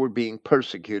who were being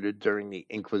persecuted during the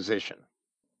Inquisition.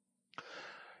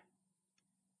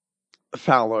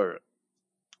 Fowler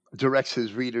directs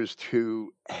his readers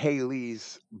to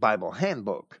Haley's Bible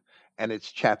Handbook and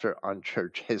its chapter on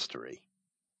church history.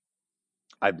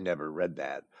 I've never read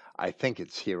that. I think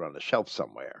it's here on the shelf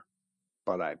somewhere,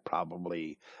 but I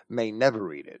probably may never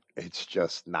read it. It's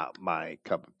just not my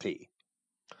cup of tea.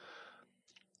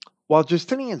 While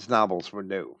Justinian's novels were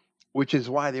new, which is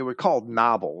why they were called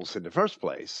novels in the first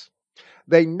place,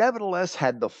 they nevertheless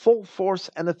had the full force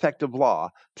and effect of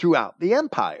law throughout the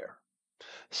empire.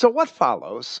 So, what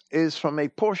follows is from a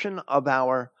portion of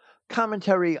our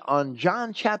commentary on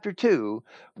John chapter 2,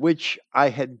 which I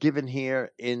had given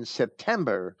here in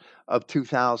September of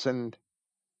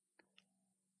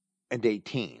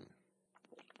 2018.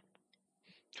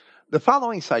 The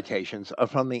following citations are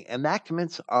from the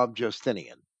enactments of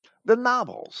Justinian, the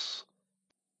novels.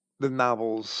 The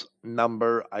novel's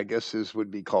number, I guess this would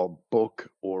be called book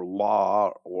or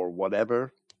law or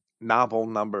whatever. Novel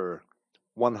number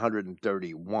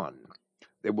 131.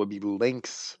 There will be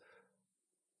links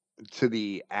to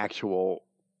the actual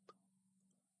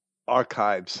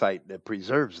archive site that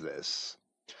preserves this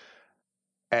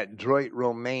at Droit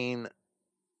Romain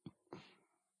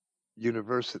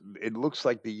University. It looks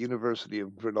like the University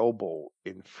of Grenoble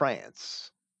in France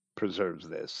preserves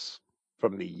this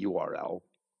from the URL.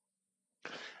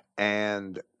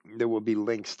 And there will be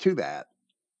links to that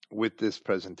with this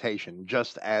presentation,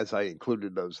 just as I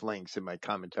included those links in my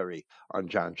commentary on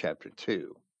John chapter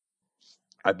 2.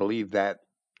 I believe that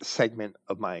segment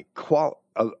of my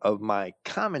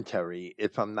commentary,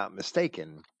 if I'm not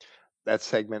mistaken, that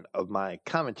segment of my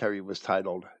commentary was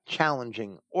titled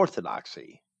Challenging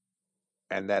Orthodoxy,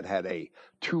 and that had a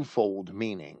twofold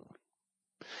meaning.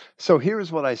 So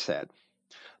here's what I said.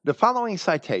 The following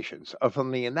citations are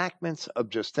from the enactments of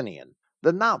Justinian,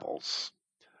 the novels.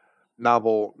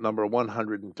 Novel number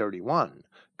 131,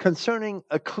 concerning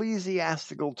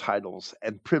ecclesiastical titles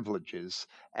and privileges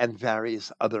and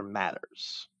various other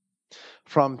matters.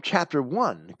 From chapter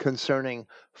 1, concerning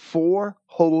 4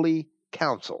 holy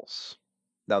councils.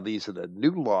 Now, these are the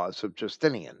new laws of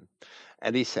Justinian.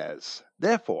 And he says,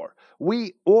 therefore,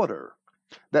 we order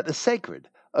that the sacred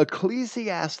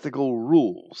ecclesiastical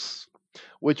rules,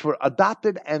 which were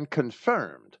adopted and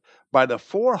confirmed by the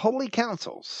 4 holy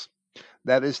councils,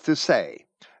 that is to say,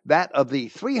 that of the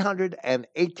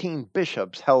 318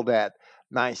 bishops held at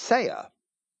Nicaea,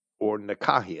 or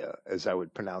Nicaea, as I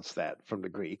would pronounce that from the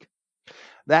Greek,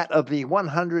 that of the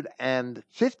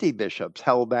 150 bishops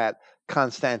held at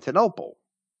Constantinople,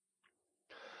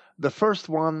 the first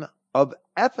one of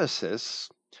Ephesus,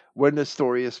 where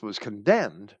Nestorius was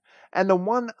condemned, and the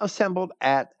one assembled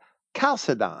at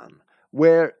Chalcedon,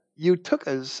 where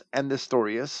Eutychus and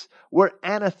Nestorius were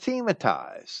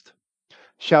anathematized,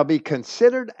 shall be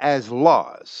considered as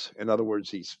laws. In other words,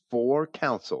 these 4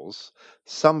 councils,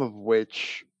 some of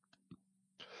which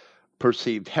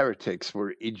perceived heretics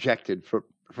were ejected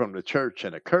from the church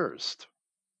and accursed,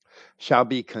 shall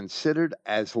be considered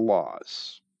as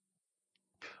laws.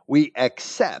 We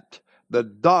accept the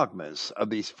dogmas of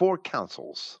these 4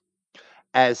 councils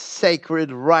as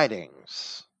sacred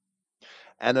writings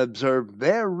and observe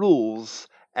their rules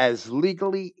as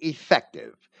legally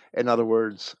effective. In other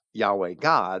words, Yahweh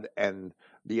God and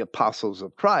the apostles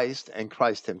of Christ and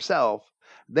Christ himself,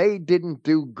 they didn't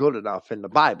do good enough in the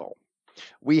Bible.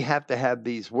 We have to have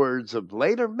these words of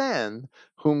later men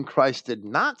whom Christ did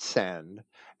not send,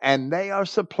 and they are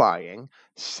supplying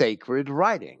sacred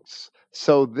writings.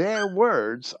 So their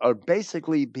words are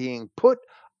basically being put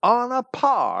on a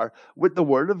par with the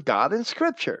Word of God in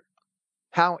Scripture.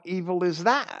 How evil is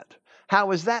that?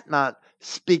 How is that not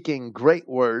speaking great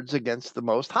words against the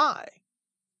Most High?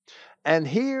 And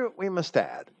here we must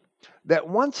add that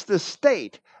once the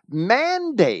state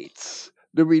mandates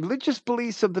the religious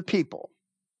beliefs of the people,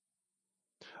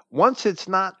 once it's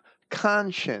not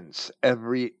conscience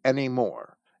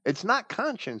anymore, it's not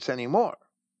conscience anymore.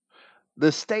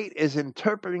 The state is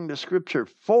interpreting the scripture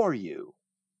for you.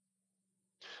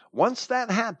 Once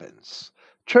that happens,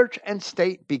 church and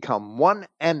state become one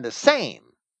and the same,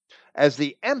 as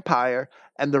the empire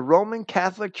and the Roman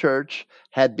Catholic Church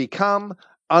had become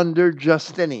under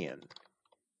Justinian.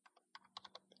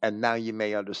 And now you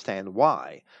may understand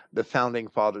why the founding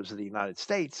fathers of the United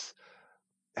States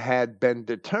had been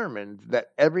determined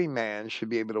that every man should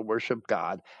be able to worship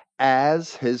God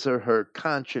as his or her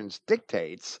conscience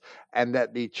dictates, and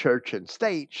that the church and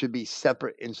state should be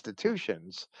separate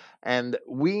institutions. And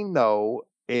we know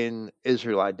in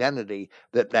Israel identity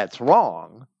that that's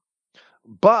wrong,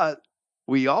 but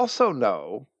we also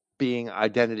know, being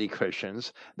identity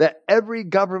Christians, that every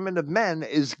government of men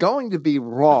is going to be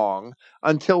wrong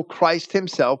until Christ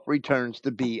himself returns to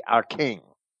be our king.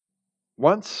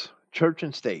 Once church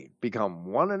and state become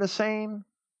one and the same,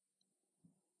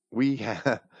 we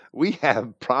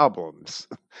have problems.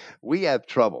 We have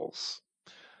troubles.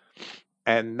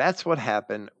 And that's what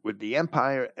happened with the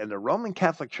empire and the Roman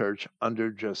Catholic Church under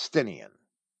Justinian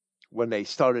when they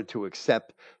started to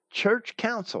accept church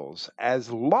councils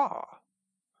as law.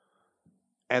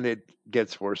 And it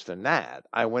gets worse than that.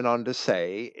 I went on to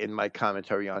say in my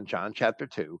commentary on John chapter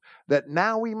 2 that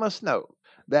now we must note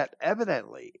that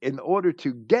evidently, in order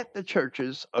to get the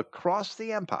churches across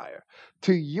the empire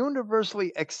to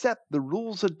universally accept the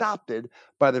rules adopted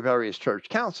by the various church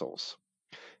councils,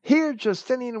 here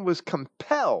Justinian was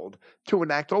compelled to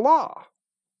enact a law.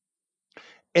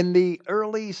 In the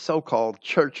early so called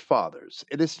church fathers,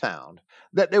 it is found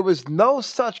that there was no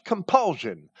such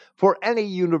compulsion for any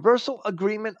universal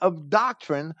agreement of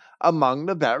doctrine among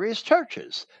the various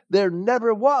churches. There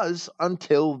never was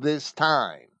until this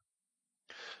time.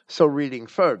 So, reading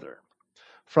further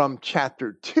from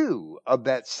chapter 2 of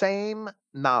that same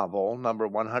novel, number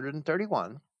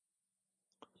 131,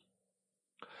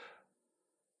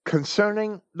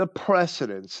 concerning the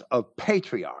precedence of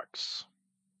patriarchs.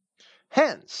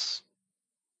 Hence,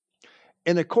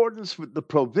 in accordance with the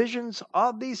provisions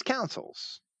of these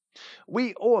councils,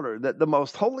 we order that the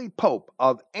most holy Pope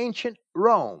of ancient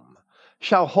Rome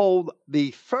shall hold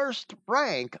the first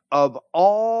rank of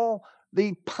all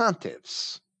the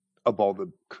pontiffs, of all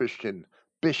the Christian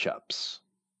bishops.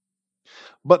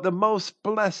 But the most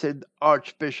blessed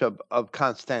Archbishop of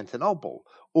Constantinople,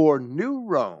 or New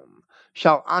Rome,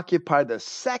 shall occupy the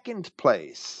second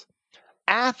place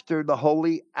after the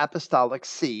Holy Apostolic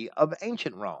See of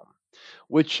ancient Rome,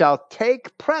 which shall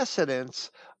take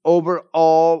precedence over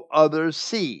all other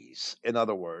sees. In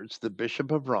other words, the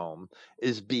Bishop of Rome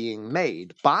is being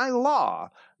made by law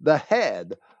the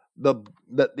head,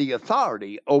 the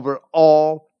authority over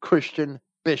all Christian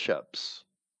bishops,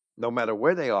 no matter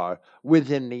where they are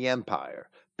within the empire,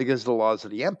 because the laws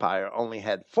of the empire only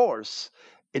had force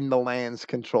in the lands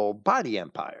controlled by the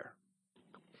empire.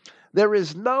 There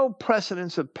is no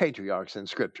precedence of patriarchs in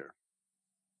Scripture.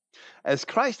 As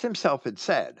Christ himself had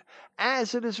said,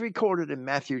 as it is recorded in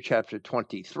Matthew chapter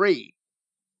 23,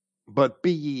 but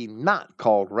be ye not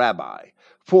called rabbi,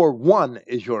 for one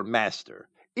is your master,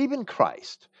 even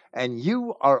Christ, and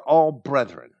you are all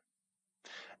brethren.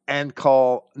 And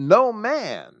call no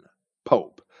man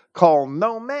pope, call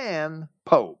no man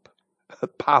pope,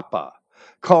 papa,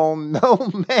 call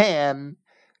no man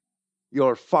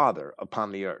your father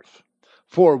upon the earth,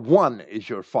 for one is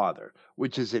your Father,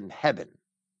 which is in heaven.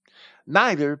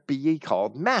 Neither be ye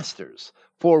called masters,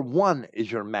 for one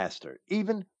is your master,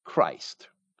 even Christ.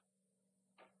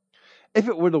 If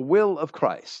it were the will of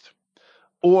Christ,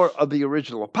 or of the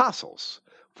original apostles,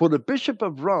 for the Bishop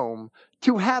of Rome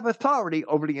to have authority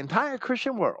over the entire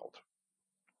Christian world,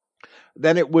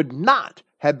 then it would not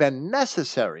have been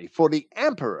necessary for the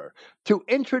emperor to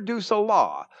introduce a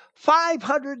law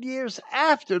 500 years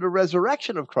after the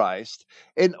resurrection of Christ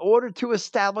in order to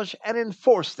establish and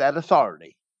enforce that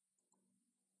authority.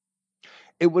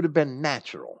 It would have been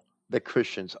natural that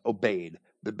Christians obeyed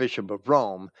the Bishop of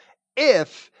Rome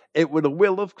if it were the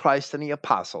will of Christ and the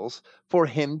apostles for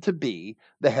him to be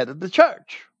the head of the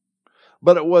church.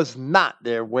 But it was not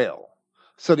their will.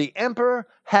 So the emperor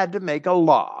had to make a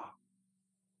law.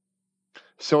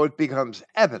 So it becomes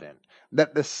evident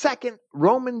that the second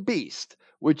Roman beast,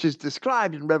 which is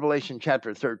described in Revelation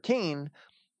chapter 13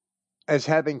 as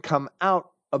having come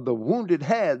out of the wounded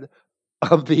head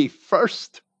of the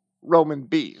first Roman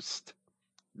beast,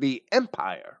 the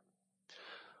empire,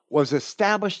 was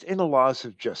established in the laws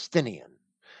of Justinian,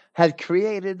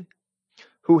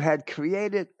 who had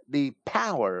created the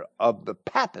power of the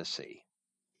papacy.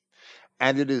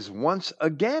 And it is once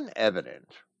again evident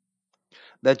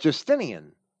that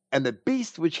Justinian and the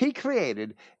beast which he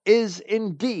created is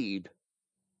indeed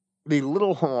the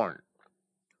little horn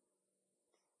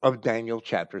of Daniel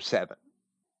chapter 7.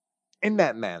 In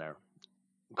that manner,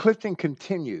 Clifton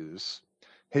continues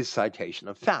his citation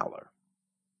of Fowler,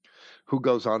 who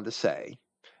goes on to say,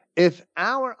 if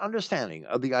our understanding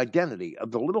of the identity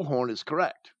of the little horn is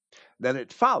correct, then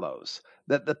it follows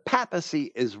that the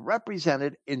papacy is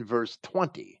represented in verse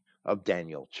 20 of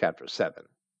Daniel chapter 7,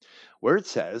 where it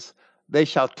says, they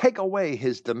shall take away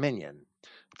his dominion,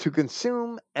 to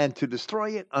consume and to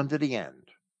destroy it unto the end.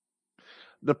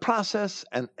 The process,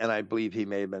 and I believe he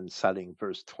may have been citing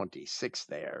verse 26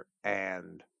 there,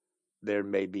 and there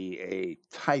may be a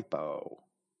typo.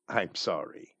 I'm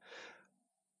sorry.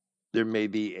 There may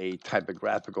be a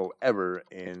typographical error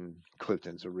in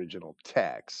Clifton's original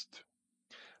text.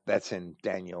 That's in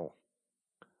Daniel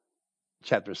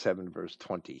chapter 7, verse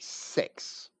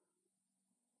 26.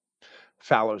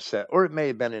 Fowler said, or it may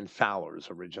have been in Fowler's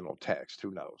original text,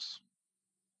 who knows?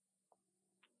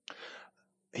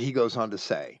 He goes on to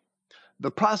say,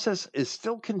 The process is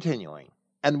still continuing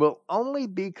and will only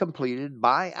be completed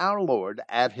by our Lord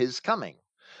at his coming,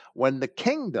 when the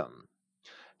kingdom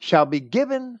shall be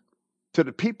given to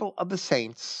the people of the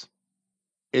saints,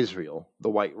 Israel,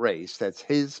 the white race, that's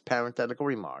his parenthetical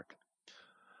remark,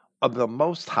 of the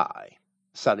Most High,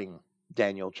 citing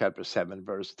Daniel chapter 7,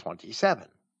 verse 27.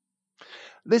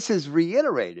 This is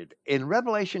reiterated in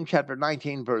Revelation chapter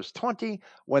 19, verse 20,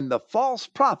 when the false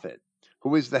prophet,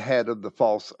 who is the head of the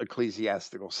false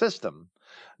ecclesiastical system,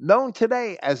 known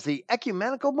today as the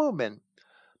ecumenical movement,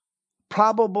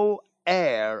 probable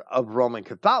heir of Roman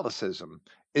Catholicism,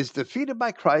 is defeated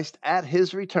by Christ at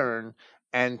his return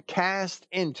and cast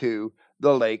into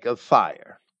the lake of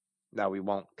fire. Now, we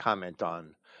won't comment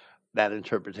on that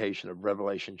interpretation of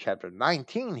Revelation chapter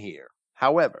 19 here.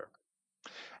 However,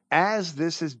 as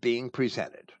this is being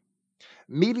presented,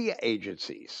 media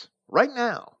agencies right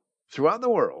now throughout the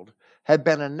world have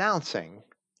been announcing,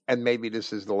 and maybe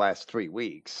this is the last 3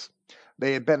 weeks,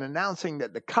 they have been announcing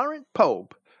that the current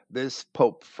Pope, this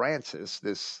Pope Francis,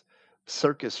 this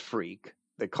circus freak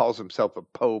that calls himself a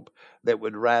Pope that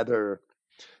would rather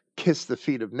kiss the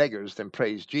feet of niggers than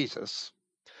praise Jesus,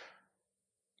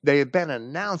 they have been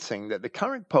announcing that the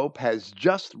current Pope has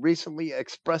just recently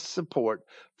expressed support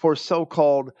for so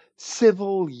called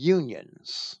civil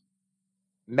unions,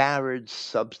 marriage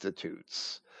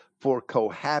substitutes for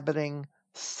cohabiting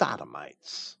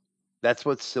sodomites. That's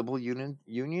what civil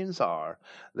unions are.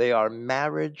 They are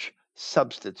marriage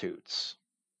substitutes.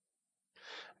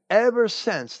 Ever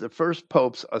since the first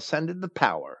popes ascended to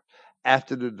power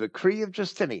after the decree of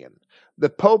Justinian, the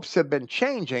popes have been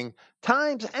changing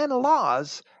times and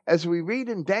laws, as we read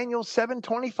in Daniel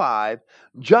 7:25,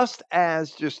 just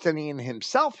as Justinian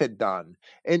himself had done,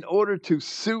 in order to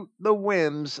suit the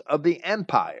whims of the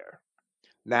empire.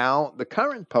 Now, the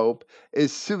current pope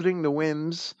is suiting the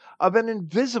whims of an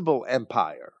invisible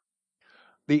empire,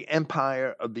 the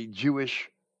empire of the Jewish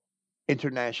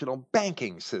international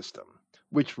banking system,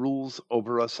 which rules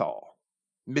over us all.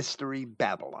 Mystery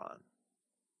Babylon.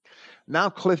 Now,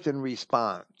 Clifton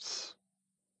responds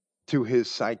to his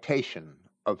citation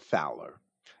of Fowler,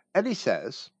 and he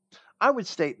says, I would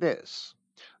state this: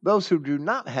 those who do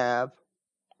not have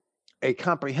a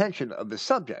comprehension of the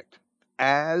subject,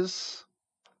 as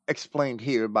explained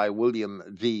here by William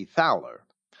V. Fowler,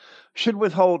 should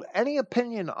withhold any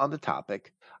opinion on the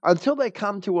topic until they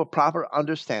come to a proper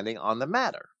understanding on the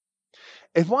matter.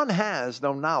 If one has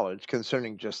no knowledge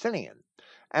concerning Justinian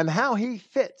and how he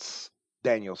fits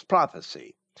Daniel's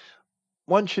prophecy,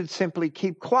 one should simply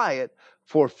keep quiet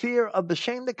for fear of the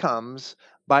shame that comes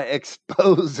by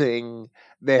exposing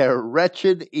their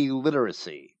wretched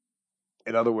illiteracy.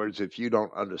 In other words, if you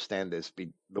don't understand this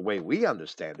the way we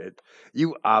understand it,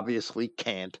 you obviously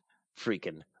can't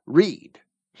freaking read.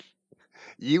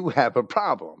 You have a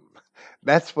problem.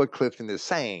 That's what Clifton is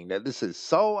saying, that this is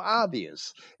so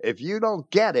obvious. If you don't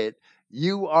get it,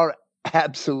 you are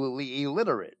absolutely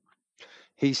illiterate.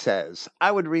 He says,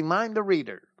 I would remind the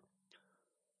reader,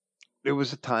 there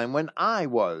was a time when I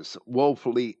was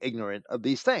woefully ignorant of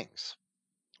these things.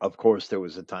 Of course, there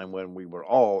was a time when we were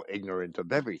all ignorant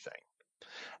of everything.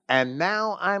 And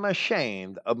now I'm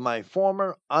ashamed of my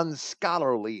former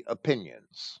unscholarly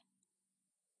opinions.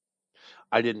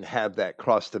 I didn't have that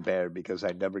cross to bear because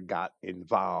I never got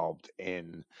involved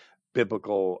in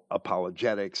biblical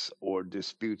apologetics or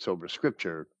disputes over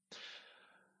scripture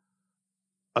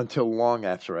until long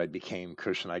after I became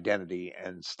Christian Identity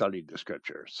and studied the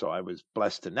scripture. So I was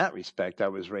blessed in that respect. I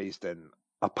was raised an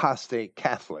apostate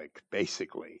Catholic,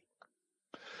 basically.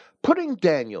 Putting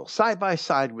Daniel side by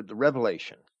side with the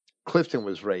Revelation, Clifton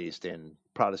was raised in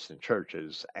Protestant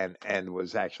churches and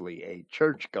was actually a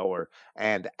churchgoer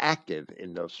and active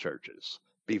in those churches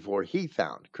before he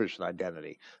found Christian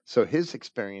Identity. So his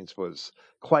experience was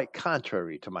quite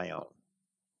contrary to my own.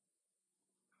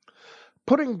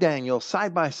 Putting Daniel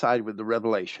side by side with the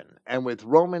Revelation and with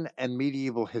Roman and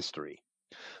medieval history,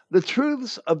 the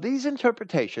truths of these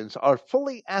interpretations are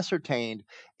fully ascertained,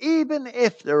 even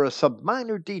if there are some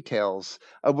minor details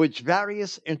of which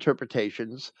various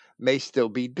interpretations may still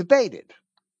be debated.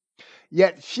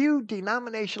 Yet few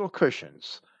denominational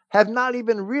Christians have not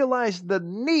even realized the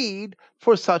need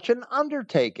for such an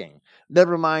undertaking,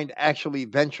 never mind actually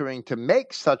venturing to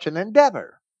make such an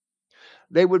endeavor.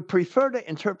 They would prefer to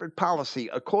interpret policy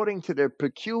according to their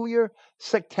peculiar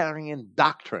sectarian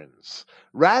doctrines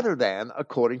rather than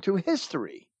according to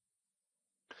history.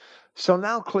 So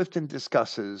now Clifton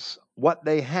discusses what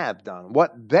they have done,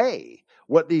 what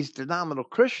these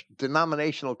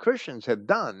denominational Christians have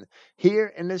done here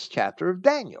in this chapter of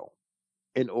Daniel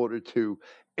in order to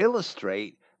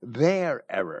illustrate their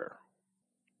error.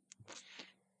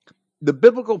 The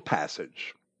biblical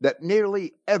passage that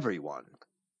nearly everyone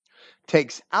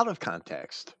takes out of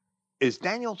context is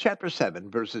Daniel chapter 7,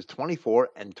 verses 24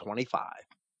 and 25,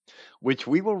 which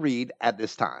we will read at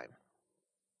this time.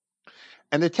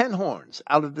 And the 10 horns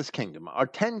out of this kingdom are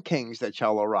 10 kings that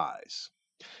shall arise,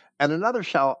 and another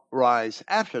shall rise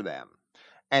after them,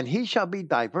 and he shall be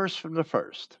diverse from the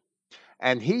first,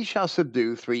 and he shall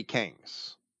subdue 3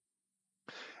 kings.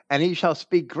 And he shall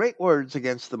speak great words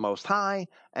against the Most High,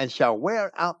 and shall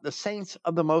wear out the saints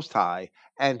of the Most High,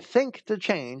 and think to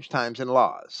change times and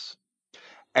laws.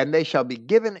 And they shall be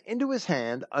given into his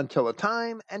hand until a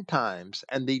time and times,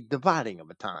 and the dividing of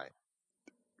a time.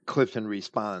 Clifton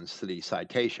responds to the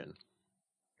citation.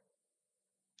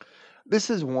 This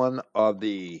is one of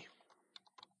the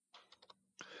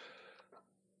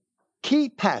key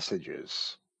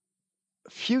passages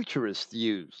futurists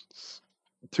use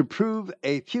to prove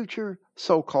a future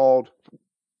so-called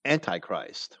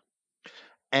Antichrist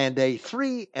and a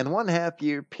 3.5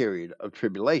 year period of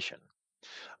tribulation,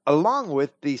 along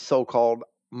with the so-called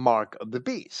mark of the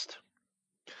beast.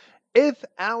 If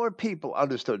our people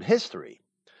understood history,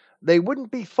 they wouldn't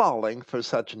be falling for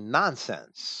such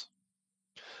nonsense.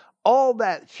 All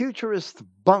that futurist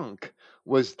bunk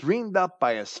was dreamed up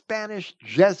by a Spanish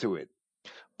Jesuit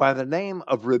by the name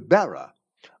of Ribera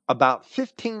about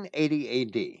 1580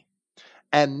 AD,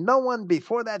 and no one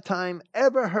before that time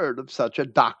ever heard of such a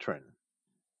doctrine.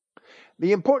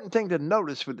 The important thing to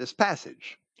notice with this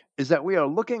passage is that we are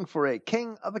looking for a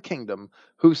king of a kingdom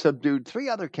who subdued 3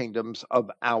 other kingdoms of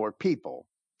our people,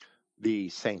 the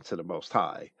saints of the Most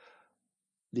High.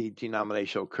 The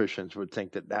denominational Christians would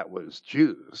think that that was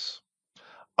Jews,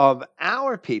 of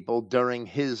our people during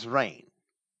his reign.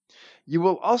 You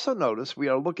will also notice we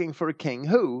are looking for a king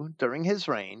who, during his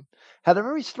reign, had a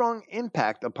very strong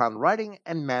impact upon writing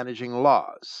and managing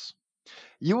laws.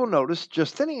 You will notice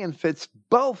Justinian fits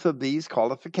both of these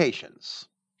qualifications.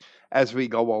 As we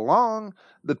go along,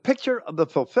 the picture of the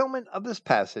fulfillment of this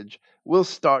passage will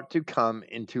start to come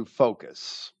into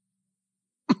focus.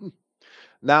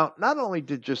 Now, not only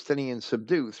did Justinian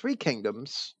subdue 3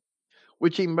 kingdoms,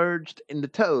 which emerged in the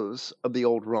toes of the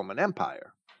old Roman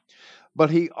Empire,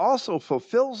 but he also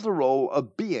fulfills the role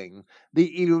of being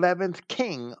the 11th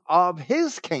king of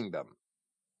his kingdom.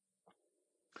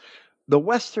 The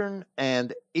western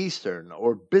and eastern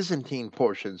or Byzantine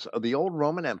portions of the old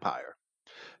Roman Empire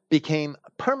became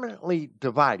permanently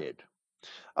divided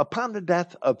upon the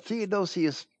death of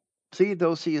Theodosius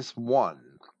I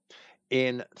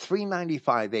in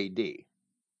 395 AD.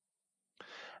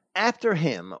 After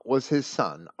him was his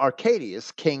son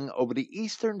Arcadius, king over the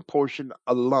eastern portion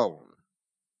alone,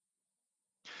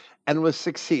 and was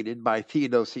succeeded by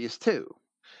Theodosius II,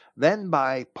 then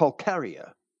by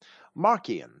Pulcheria,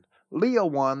 Marcian,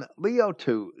 Leo I, Leo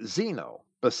II, Zeno,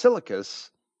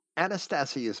 Basilicus,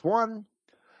 Anastasius I,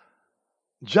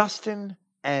 Justin,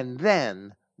 and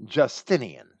then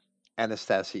Justinian.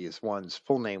 Anastasius I's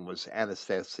full name was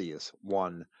Anastasius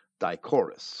I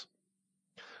Dichoras.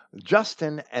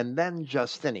 Justin and then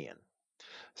Justinian.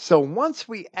 So once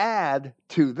we add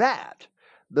to that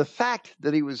the fact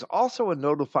that he was also a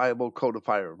notifiable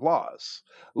codifier of laws,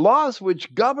 laws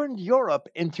which governed Europe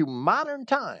into modern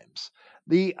times,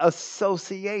 the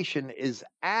association is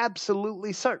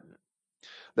absolutely certain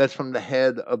that from the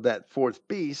head of that 4th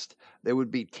beast there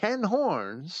would be 10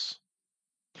 horns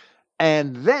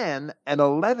and then an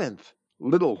 11th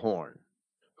little horn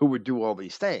who would do all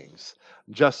these things.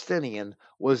 Justinian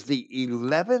was the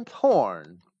 11th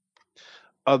horn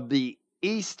of the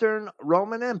Eastern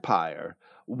Roman Empire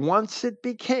once it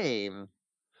became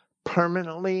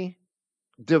permanently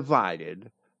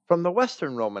divided from the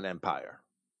Western Roman Empire.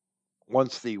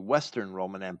 Once the Western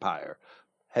Roman Empire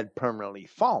had permanently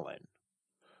fallen,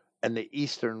 and the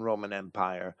Eastern Roman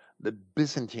Empire, the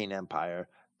Byzantine Empire,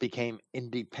 became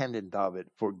independent of it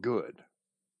for good.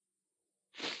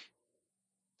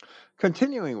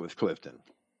 Continuing with Clifton,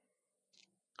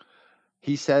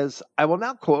 he says, I will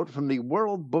now quote from the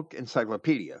World Book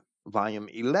Encyclopedia, volume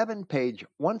 11, page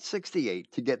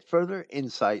 168, to get further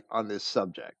insight on this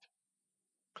subject.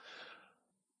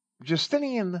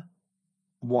 Justinian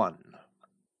I,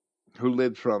 who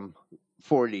lived from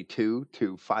 482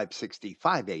 to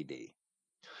 565 AD,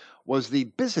 was the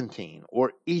Byzantine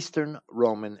or Eastern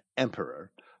Roman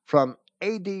Emperor from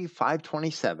AD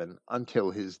 527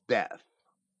 until his death.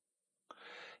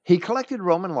 He collected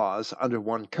Roman laws under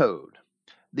one code,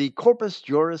 the Corpus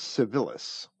Juris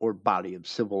Civilis, or body of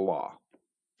civil law.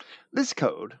 This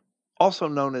code, also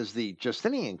known as the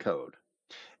Justinian Code,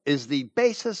 is the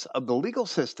basis of the legal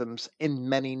systems in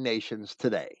many nations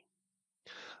today.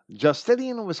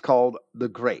 Justinian was called the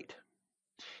Great.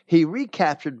 He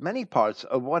recaptured many parts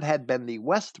of what had been the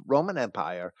West Roman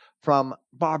Empire from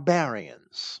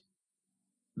barbarians.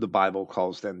 The Bible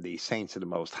calls them the saints of the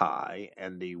Most High,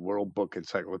 and the World Book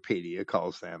Encyclopedia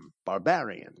calls them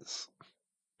barbarians.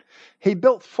 He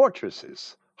built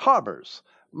fortresses, harbors,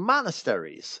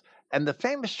 monasteries, and the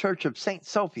famous church of St.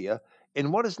 Sophia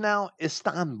in what is now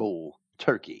Istanbul,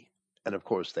 Turkey. And of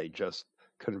course, they just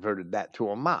converted that to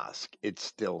a mosque. It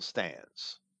still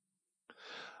stands.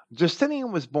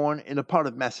 Justinian was born in a part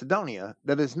of Macedonia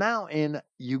that is now in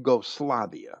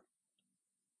Yugoslavia.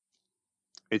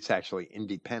 It's actually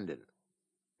independent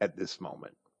at this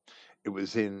moment. It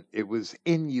was in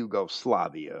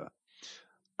Yugoslavia,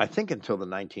 I think, until the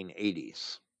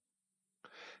 1980s.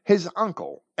 His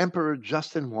uncle, Emperor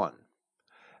Justin I,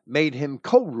 made him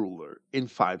co-ruler in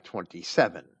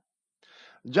 527.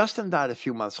 Justin died a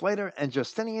few months later, and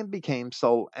Justinian became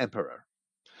sole emperor.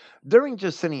 During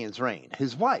Justinian's reign,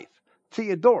 his wife,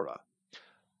 Theodora,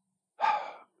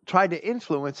 tried to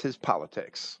influence his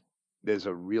politics. There's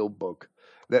a book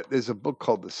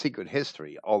called The Secret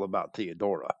History all about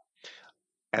Theodora,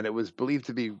 and it was believed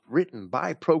to be written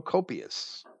by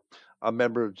Procopius, a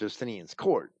member of Justinian's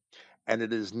court, and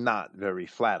it is not very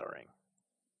flattering.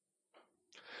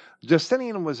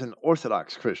 Justinian was an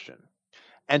Orthodox Christian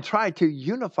and tried to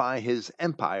unify his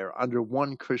empire under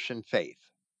one Christian faith.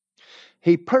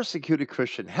 He persecuted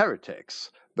Christian heretics,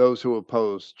 those who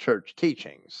opposed church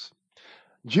teachings,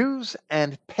 Jews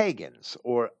and pagans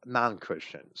or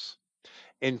non-Christians.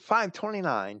 In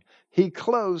 529, he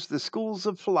closed the schools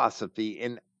of philosophy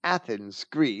in Athens,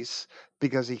 Greece,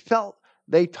 because he felt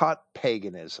they taught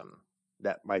paganism.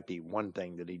 That might be one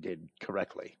thing that he did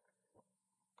correctly.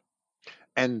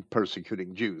 And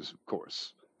persecuting Jews, of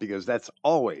course, because that's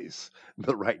always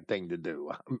the right thing to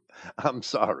do. I'm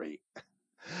sorry.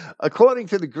 According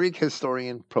to the Greek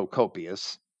historian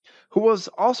Procopius, who was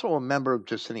also a member of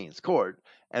Justinian's court,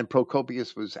 and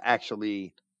Procopius was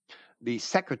actually the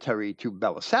secretary to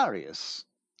Belisarius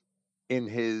in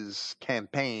his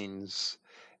campaigns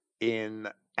in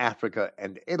Africa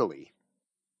and Italy.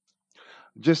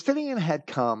 Justinian had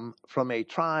come from a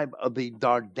tribe of the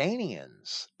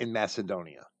Dardanians in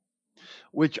Macedonia,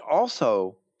 which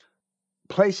also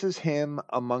places him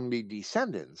among the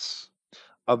descendants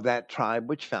of that tribe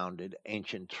which founded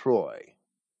ancient Troy,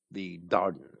 the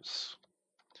Dardans.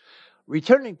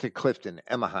 Returning to Clifton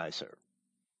Emahiser,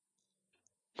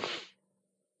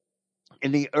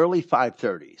 in the early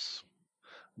 530s,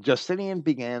 Justinian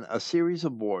began a series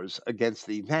of wars against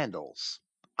the Vandals,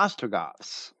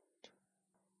 Ostrogoths,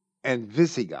 and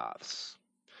Visigoths,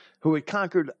 who had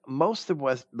conquered most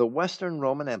of the Western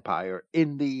Roman Empire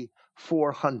in the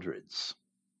 400s.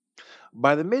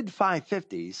 By the mid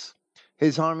 550s,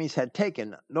 his armies had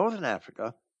taken northern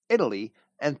Africa, Italy,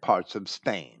 and parts of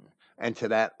Spain. And to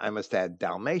that, I must add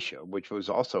Dalmatia, which was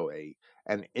also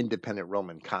an independent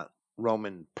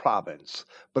Roman province,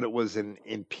 but it was an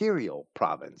imperial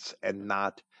province and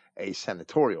not a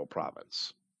senatorial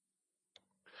province.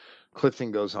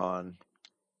 Clifton goes on,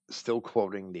 still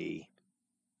quoting the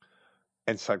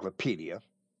encyclopedia.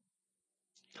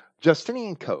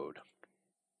 Justinian Code.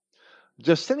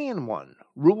 Justinian I,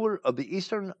 ruler of the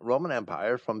Eastern Roman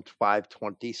Empire from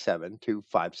 527 to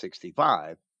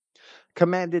 565,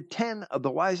 commanded 10 of the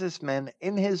wisest men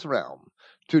in his realm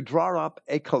to draw up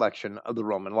a collection of the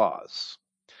Roman laws.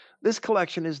 This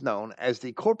collection is known as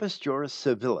the Corpus Juris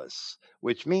Civilis,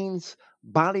 which means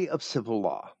body of civil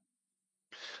law.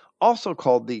 Also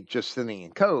called the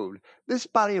Justinian Code, this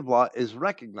body of law is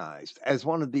recognized as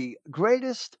one of the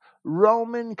greatest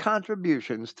Roman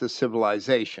contributions to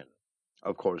civilization.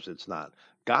 Of course, it's not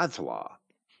God's law.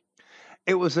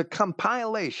 It was a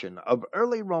compilation of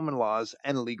early Roman laws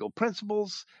and legal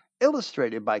principles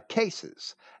illustrated by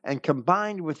cases and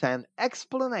combined with an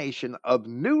explanation of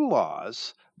new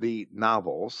laws, the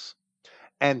novels,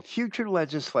 and future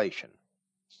legislation.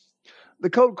 The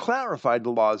code clarified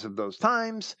the laws of those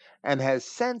times and has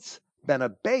since been a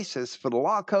basis for the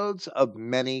law codes of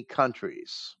many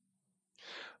countries.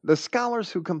 The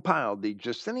scholars who compiled the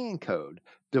Justinian Code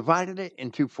divided it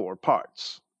into 4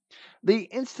 parts. The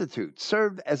Institute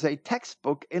served as a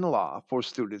textbook in law for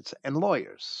students and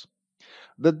lawyers.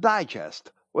 The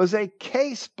Digest was a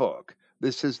case book.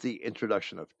 This is the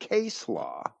introduction of case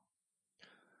law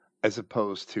as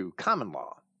opposed to common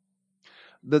law.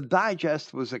 The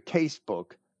Digest was a case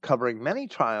book covering many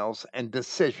trials and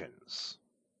decisions.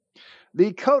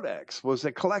 The Codex was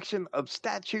a collection of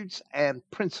statutes and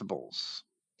principles.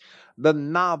 The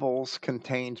novels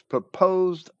contained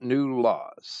proposed new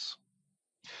laws.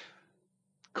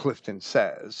 Clifton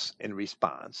says in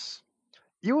response,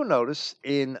 you will notice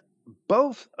in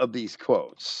both of these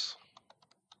quotes,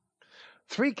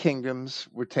 3 kingdoms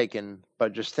were taken by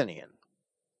Justinian.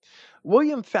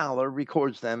 William Fowler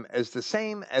records them as the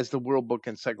same as the World Book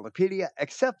Encyclopedia,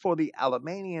 except for the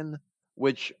Alemannian,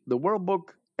 which the World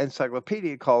Book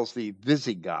Encyclopedia calls the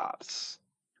Visigoths.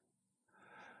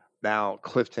 Now,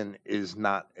 Clifton is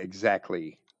not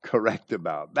exactly correct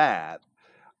about that.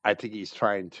 I think he's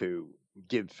trying to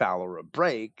give Fowler a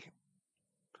break.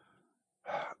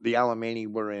 The Alemanni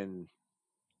were in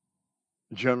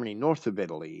Germany north of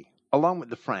Italy, along with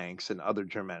the Franks and other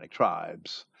Germanic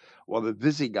tribes, while the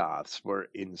Visigoths were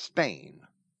in Spain,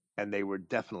 and they were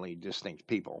definitely distinct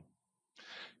people.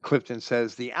 Clifton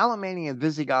says the Alemanni and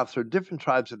Visigoths are different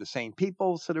tribes of the same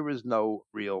people, so there is no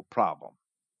real problem.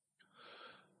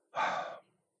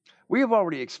 We have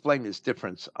already explained this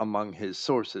difference among his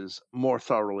sources more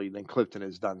thoroughly than Clifton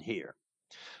has done here.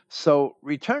 So,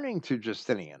 returning to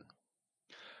Justinian,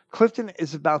 Clifton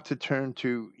is about to turn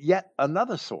to yet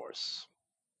another source,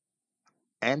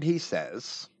 and he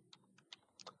says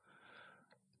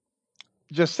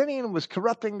Justinian was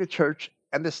corrupting the church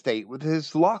and the state with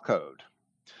his law code.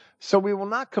 So we will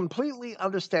not completely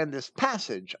understand this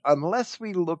passage unless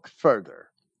we look further.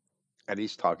 And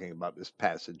he's talking about this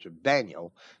passage of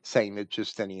Daniel saying that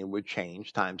Justinian would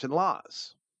change times and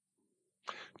laws.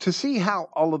 To see how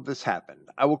all of this happened,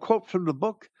 I will quote from the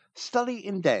book Study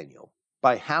in Daniel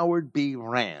by Howard B.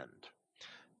 Rand,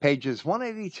 pages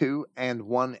 182 and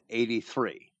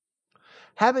 183.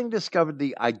 Having discovered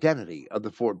the identity of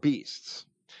the 4 beasts,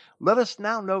 let us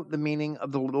now note the meaning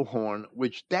of the little horn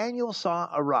which Daniel saw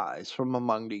arise from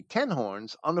among the 10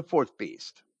 horns on the 4th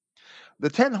beast. The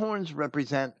 10 horns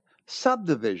represent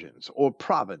subdivisions or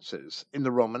provinces in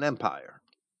the Roman Empire.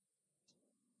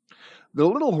 The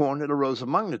little horn that arose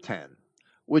among the 10,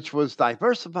 which was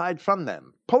diversified from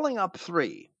them, pulling up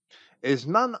 3, is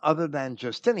none other than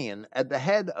Justinian at the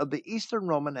head of the Eastern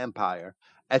Roman Empire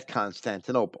at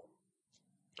Constantinople.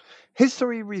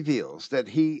 History reveals that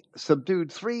he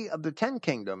subdued 3 of the 10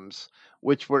 kingdoms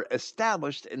which were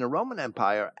established in the Roman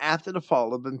Empire after the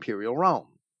fall of Imperial Rome.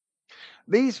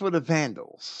 These were the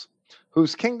Vandals,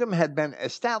 whose kingdom had been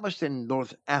established in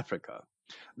North Africa,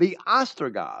 the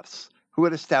Ostrogoths, who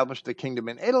had established a kingdom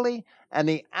in Italy, and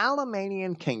the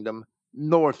Alemannian kingdom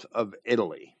north of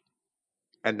Italy.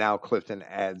 And now Clifton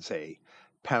adds a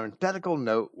parenthetical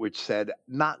note which said,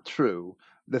 not true,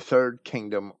 the 3rd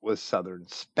kingdom was southern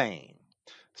Spain.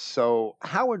 So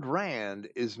Howard Rand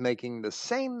is making the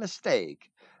same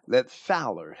mistake that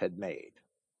Fowler had made.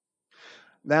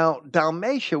 Now,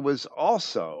 Dalmatia was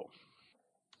also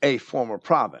a former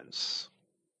province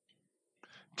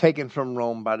taken from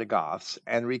Rome by the Goths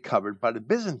and recovered by the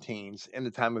Byzantines in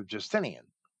the time of Justinian.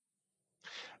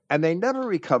 And they never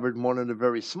recovered more than a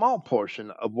very small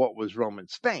portion of what was Roman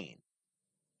Spain.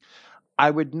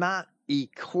 I would not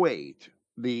equate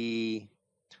the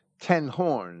 10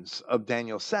 horns of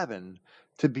Daniel 7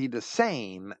 to be the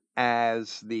same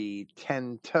as the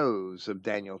 10 toes of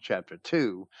Daniel chapter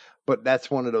 2, but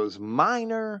that's one of those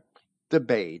minor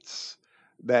debates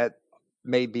that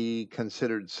may be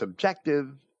considered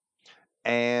subjective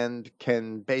and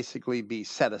can basically be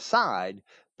set aside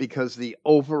because the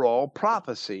overall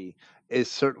prophecy is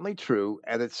certainly true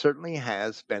and it certainly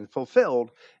has been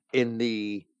fulfilled in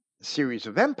the series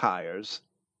of empires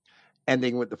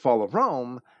ending with the fall of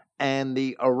Rome and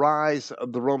the arise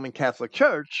of the Roman Catholic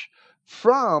Church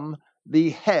from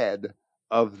the head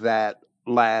of that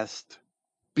last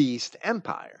beast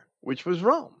empire, which was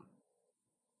Rome.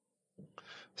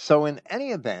 So, in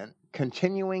any event,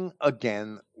 continuing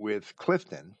again with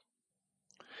Clifton,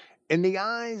 in the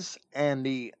eyes and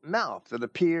the mouth that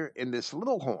appear in this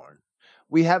little horn,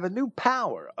 we have a new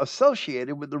power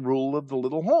associated with the rule of the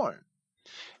little horn.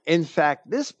 In fact,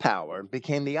 this power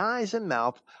became the eyes and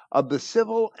mouth of the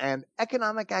civil and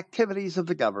economic activities of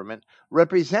the government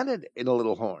represented in the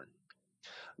little horn.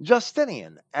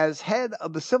 Justinian, as head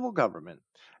of the civil government,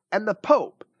 and the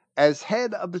Pope, as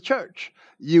head of the church,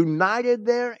 united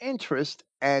their interest,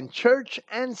 and church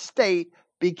and state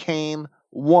became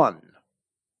one.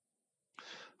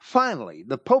 Finally,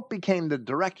 the Pope became the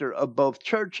director of both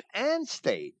church and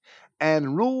state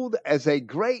and ruled as a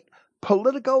great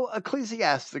politico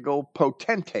ecclesiastical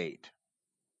potentate.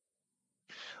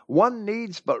 One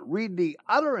needs but read the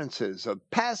utterances of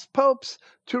past popes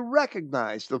to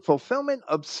recognize the fulfillment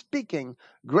of speaking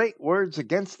great words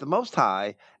against the Most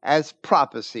High as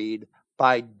prophesied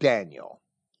by Daniel.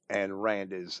 And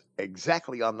Rand is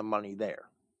exactly on the money there.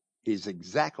 He's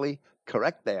exactly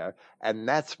correct there. And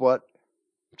that's what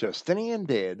Justinian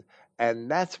did. And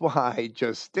that's why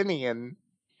Justinian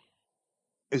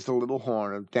is the little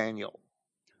horn of Daniel.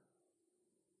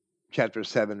 chapter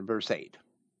 7, verse 8.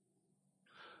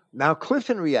 Now,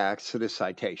 Clifton reacts to this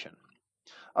citation.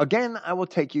 Again, I will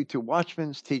take you to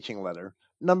Watchman's teaching letter,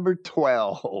 number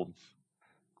 12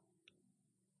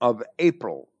 of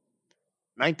April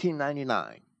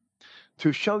 1999,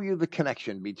 to show you the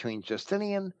connection between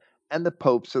Justinian and the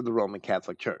popes of the Roman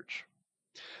Catholic Church.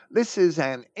 This is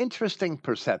an interesting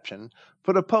perception,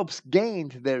 for the popes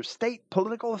gained their state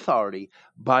political authority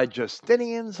by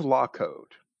Justinian's law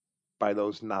code, by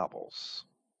those novels,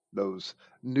 those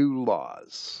new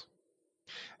laws.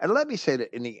 And let me say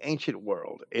that in the ancient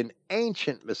world, in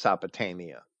ancient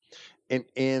Mesopotamia,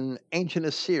 in ancient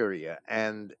Assyria,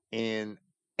 and in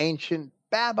ancient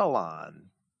Babylon,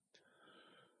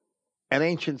 and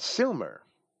ancient Sumer,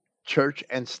 church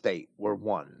and state were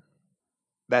one.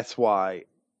 That's why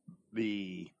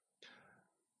the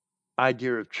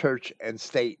idea of church and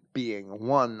state being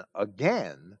one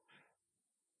again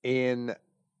in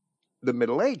the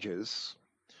Middle Ages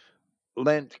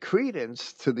lent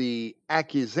credence to the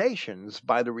accusations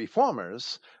by the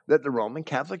reformers that the Roman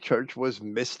Catholic Church was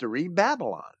Mystery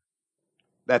Babylon.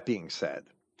 That being said,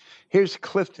 here's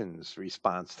Clifton's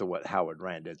response to what Howard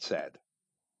Rand had said.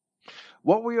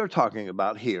 What we are talking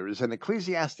about here is an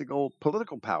ecclesiastical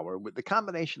political power with the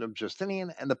combination of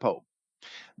Justinian and the Pope.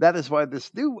 That is why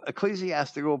this new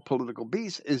ecclesiastical political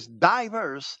beast is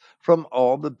diverse from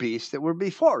all the beasts that were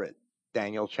before it.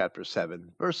 Daniel chapter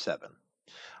 7, verse 7.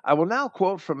 I will now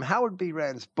quote from Howard B.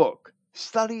 Rand's book,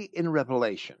 Study in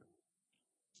Revelation.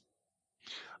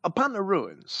 Upon the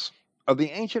ruins of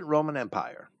the ancient Roman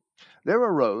Empire, there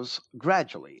arose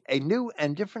gradually a new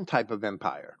and different type of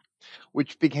empire,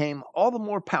 which became all the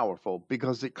more powerful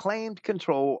because it claimed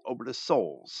control over the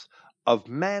souls of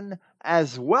men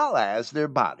as well as their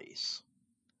bodies,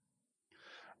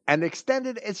 and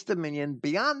extended its dominion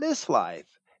beyond this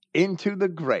life into the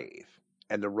grave.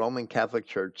 And the Roman Catholic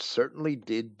Church certainly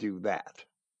did do that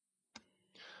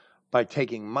by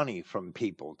taking money from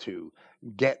people to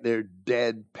get their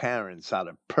dead parents out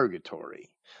of purgatory,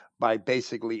 by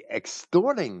basically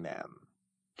extorting them.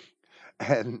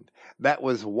 And that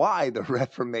was why the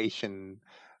Reformation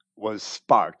was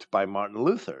sparked by Martin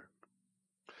Luther.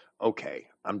 Okay,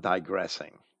 I'm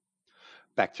digressing.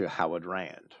 Back to Howard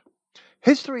Rand.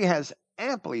 History has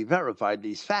amply verified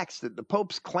these facts that the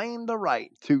popes claimed the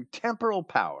right to temporal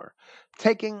power,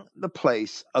 taking the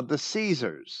place of the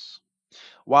Caesars,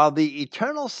 while the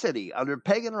eternal city under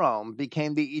pagan Rome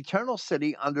became the eternal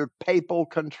city under papal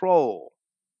control.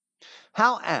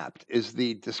 How apt is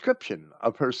the description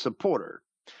of her supporter,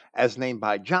 as named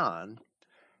by John,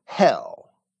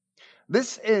 hell.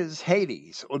 This is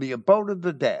Hades, or the abode of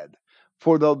the dead,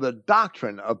 for through the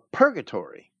doctrine of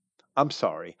purgatory,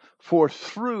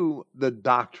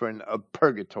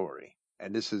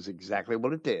 and this is exactly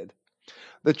what it did,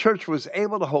 the church was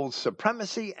able to hold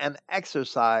supremacy and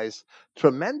exercise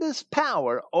tremendous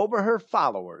power over her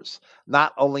followers,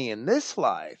 not only in this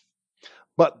life,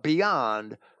 but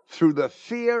beyond, through the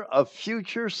fear of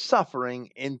future suffering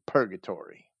in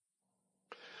purgatory.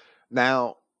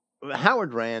 Now,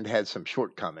 Howard Rand had some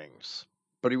shortcomings,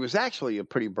 but he was actually a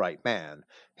pretty bright man.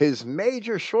 His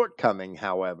major shortcoming,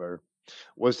 however,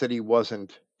 was that he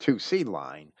wasn't too sea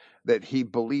line, that he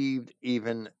believed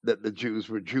even that the Jews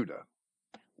were Judah,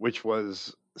 which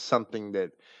was something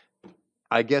that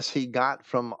I guess he got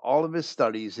from all of his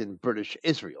studies in British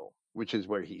Israel, which is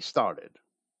where he started.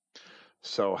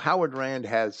 So Howard Rand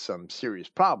has some serious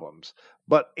problems,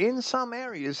 but in some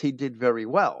areas he did very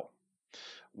well.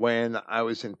 When I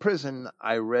was in prison,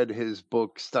 I read his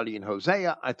book, Study in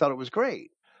Hosea. I thought it was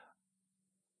great.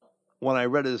 When I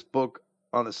read his book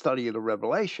on the study of the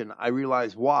Revelation, I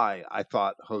realized why I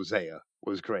thought Hosea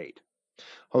was great.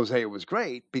 Hosea was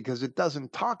great because it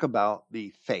doesn't talk about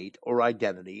the fate or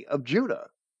identity of Judah.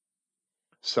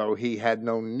 So he had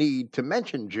no need to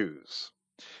mention Jews.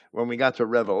 When we got to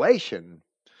Revelation,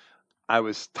 I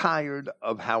was tired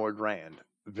of Howard Rand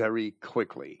very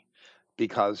quickly,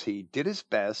 because he did his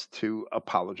best to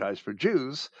apologize for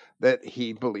Jews that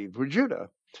he believed were Judah,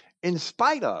 in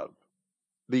spite of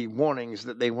the warnings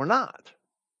that they were not.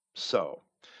 So,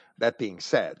 that being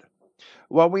said,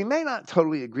 while we may not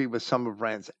totally agree with some of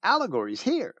Rand's allegories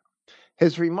here,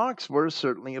 his remarks were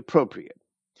certainly appropriate.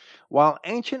 While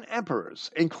ancient emperors,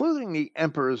 including the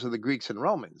emperors of the Greeks and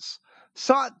Romans,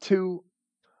 sought to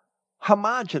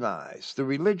homogenize the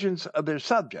religions of their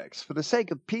subjects for the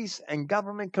sake of peace and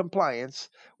government compliance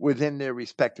within their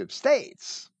respective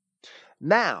states.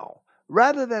 Now,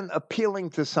 rather than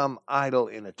appealing to some idol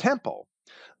in a temple,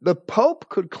 the Pope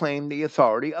could claim the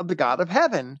authority of the God of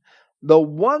heaven, the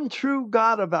one true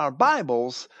God of our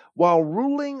Bibles, while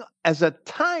ruling as a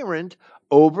tyrant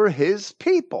over his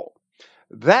people.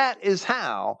 That is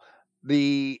how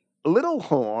the little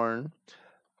horn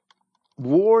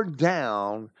wore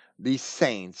down the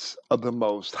saints of the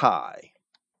Most High.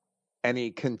 And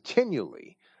he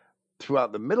continually,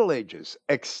 throughout the Middle Ages,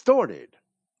 extorted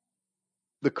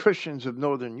the Christians of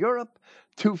Northern Europe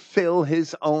to fill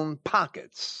his own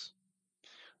pockets.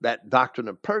 That doctrine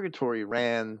of purgatory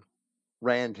Rand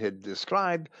had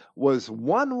described was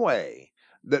one way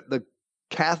that the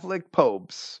Catholic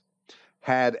popes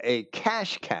had a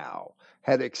cash cow,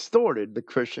 had extorted the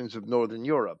Christians of Northern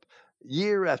Europe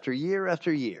year after year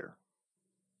after year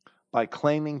by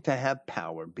claiming to have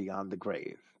power beyond the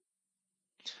grave.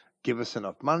 Give us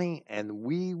enough money and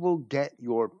we will get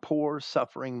your poor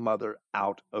suffering mother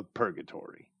out of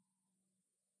purgatory.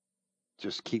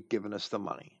 Just keep giving us the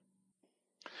money.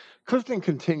 Clifton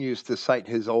continues to cite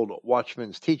his old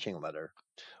Watchman's teaching letter,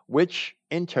 which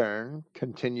in turn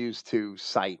continues to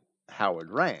cite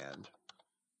Howard Rand.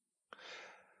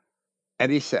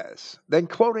 And he says, then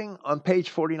quoting on page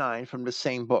 49 from the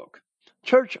same book,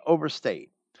 Church over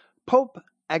State, Pope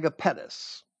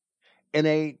Agapetus, in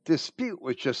a dispute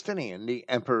with Justinian, the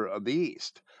Emperor of the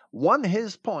East, won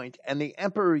his point and the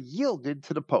Emperor yielded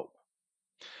to the Pope.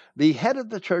 The head of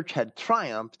the church had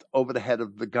triumphed over the head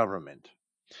of the government.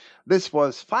 This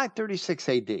was 536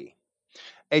 AD.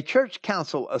 A church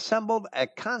council assembled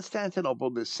at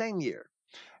Constantinople this same year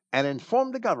and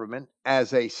informed the government,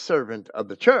 as a servant of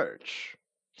the church,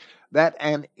 that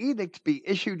an edict be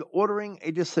issued ordering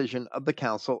a decision of the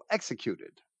council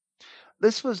executed.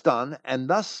 This was done, and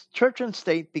thus church and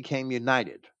state became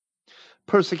united.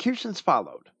 Persecutions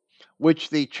followed, which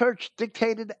the church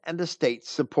dictated and the state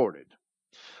supported.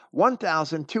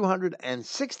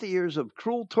 1,260 years of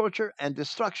cruel torture and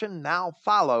destruction now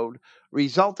followed,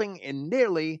 resulting in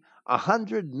nearly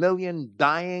 100 million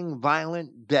dying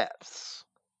violent deaths.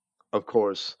 Of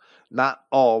course, not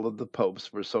all of the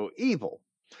popes were so evil.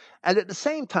 And at the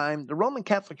same time, the Roman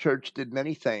Catholic Church did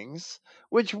many things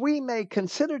which we may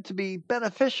consider to be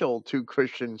beneficial to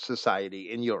Christian society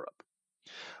in Europe.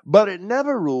 But it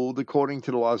never ruled according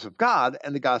to the laws of God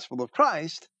and the gospel of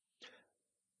Christ,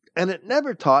 and it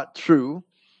never taught true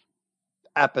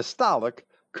apostolic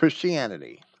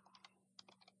Christianity.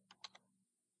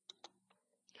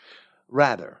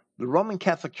 Rather, the Roman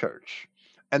Catholic Church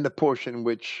and the portion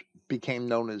which became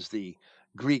known as the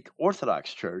Greek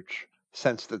Orthodox Church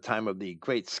since the time of the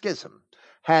Great Schism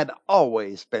had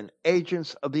always been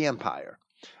agents of the empire,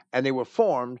 and they were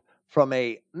formed from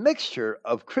a mixture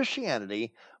of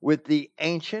Christianity with the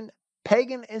ancient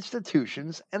pagan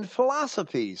institutions and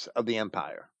philosophies of the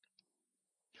empire.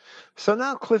 So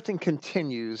now Clifton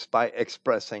continues by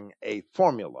expressing a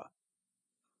formula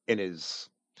in his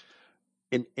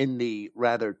in the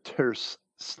rather terse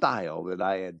style that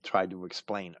I had tried to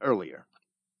explain earlier.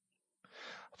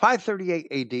 538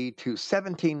 AD to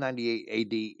 1798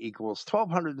 AD equals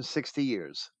 1260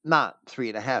 years, not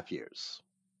 3.5 years.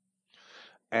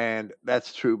 And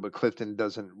that's true, but Clifton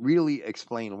doesn't really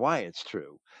explain why it's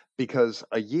true, because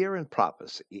a year in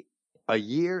prophecy,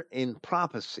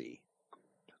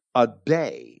 a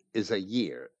day is a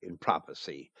year in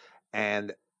prophecy.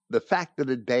 And the fact that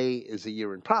a day is a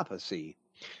year in prophecy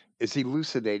is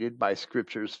elucidated by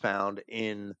scriptures found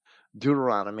in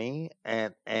Deuteronomy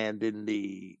and in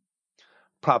the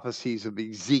prophecies of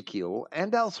Ezekiel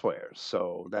and elsewhere.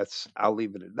 So I'll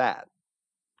leave it at that.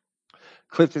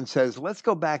 Clifton says, let's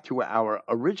go back to our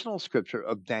original scripture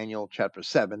of Daniel chapter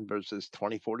 7, verses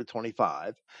 24 to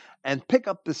 25, and pick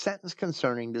up the sentence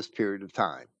concerning this period of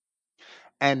time.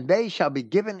 And they shall be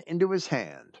given into his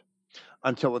hand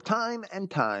until a time and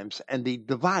times and the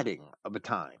dividing of a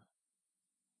time.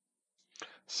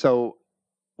 So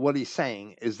what he's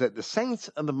saying is that the saints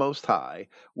of the Most High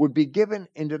would be given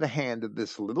into the hand of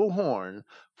this little horn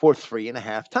for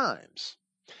 3.5 times.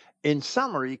 In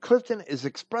summary, Clifton is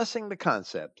expressing the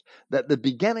concept that the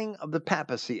beginning of the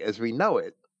papacy as we know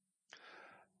it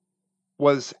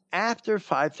was after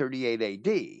 538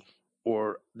 AD,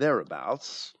 or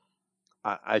thereabouts.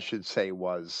 I should say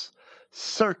was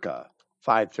circa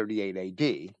 538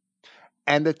 AD.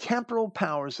 And the temporal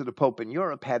powers of the Pope in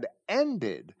Europe had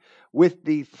ended with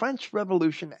the French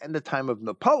Revolution and the time of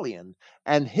Napoleon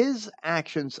and his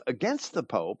actions against the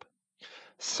Pope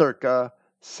circa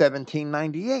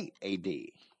 1798 AD,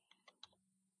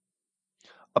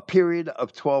 a period of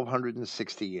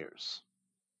 1260 years.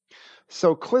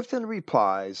 So Clifton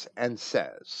replies and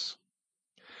says,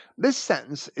 this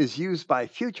sentence is used by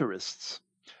futurists,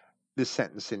 this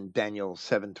sentence in Daniel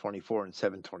 7:24 and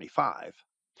 7:25,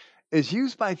 is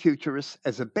used by futurists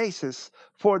as a basis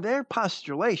for their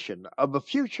postulation of a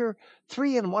future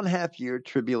 3.5 year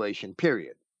tribulation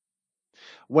period.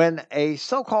 when a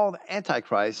so called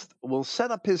Antichrist will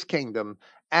set up his kingdom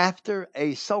after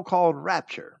a so called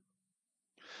rapture.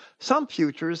 Some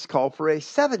futurists call for a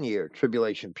 7-year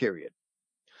tribulation period.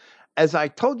 As I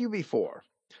told you before,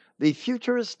 the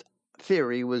futurist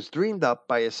theory was dreamed up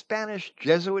by a Spanish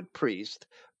Jesuit priest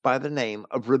by the name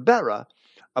of Ribera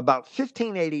about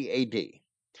 1580 AD,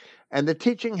 and the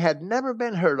teaching had never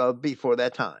been heard of before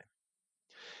that time.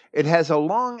 It has a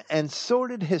long and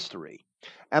sordid history,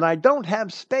 and I don't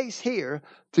have space here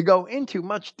to go into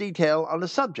much detail on the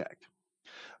subject.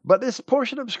 But this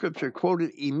portion of scripture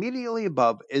quoted immediately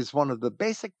above is one of the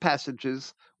basic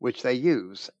passages which they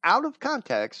use, out of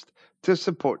context, to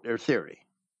support their theory.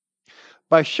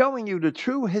 By showing you the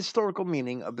true historical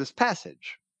meaning of this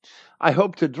passage, I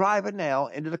hope to drive a nail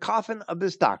into the coffin of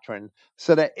this doctrine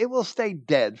so that it will stay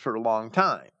dead for a long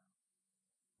time.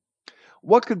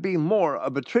 What could be more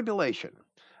of a tribulation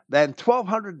than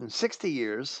 1260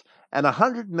 years and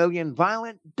 100 million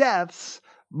violent deaths,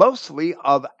 mostly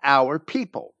of our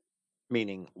people,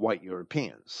 meaning white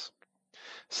Europeans?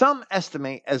 Some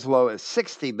estimate as low as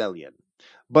 60 million,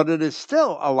 but it is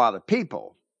still a lot of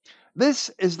people. This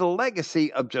is the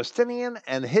legacy of Justinian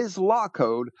and his law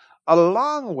code,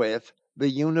 along with the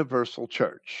universal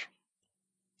church.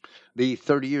 The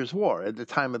 30 Years' War at the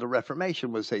time of the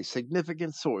Reformation was a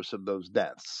significant source of those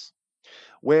deaths,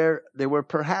 where there were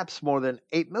perhaps more than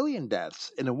 8 million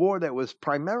deaths in a war that was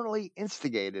primarily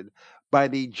instigated by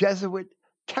the Jesuit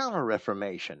Counter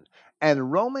Reformation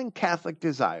and Roman Catholic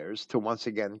desires to once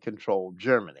again control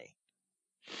Germany.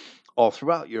 All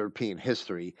throughout European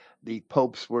history, the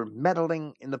popes were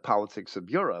meddling in the politics of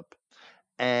Europe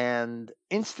and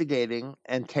instigating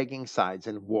and taking sides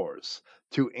in wars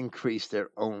to increase their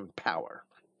own power.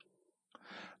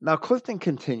 Now, Clifton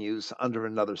continues under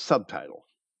another subtitle: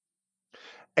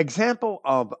 Example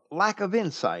of lack of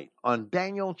insight on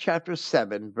Daniel chapter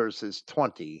 7, verses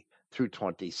 20 through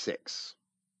 26.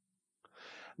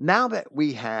 Now that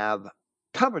we have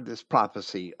covered this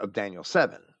prophecy of Daniel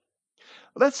 7,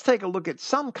 let's take a look at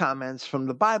some comments from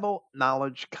the Bible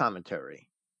Knowledge Commentary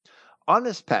on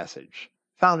this passage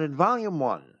found in Volume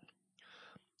 1.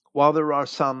 While there are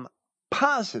some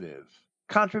positive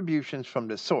contributions from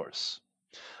this source,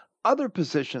 other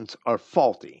positions are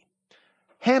faulty,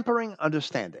 hampering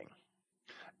understanding.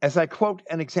 As I quote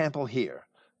an example here,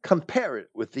 compare it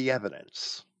with the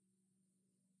evidence.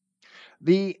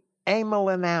 The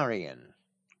amillenarian,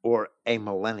 or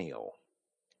amillennial,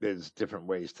 there's different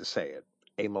ways to say it,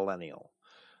 amillennial,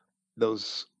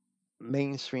 those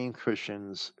mainstream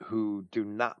Christians who do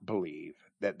not believe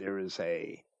that there is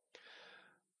a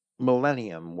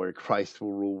millennium where Christ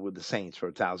will rule with the saints for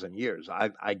 1,000 years.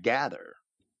 I gather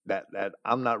that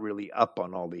I'm not really up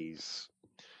on all these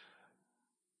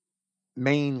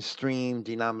mainstream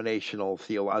denominational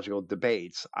theological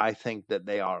debates. I think that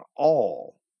they are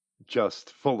all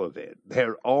just full of it.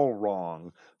 They're all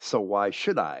wrong. So why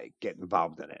should I get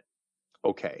involved in it?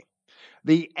 Okay.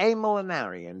 The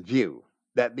amillenarian view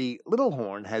that the little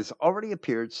horn has already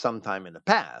appeared sometime in the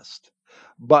past,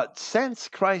 but since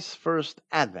Christ's first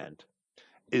advent,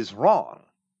 is wrong.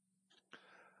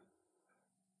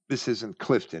 This isn't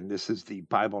Clifton, this is the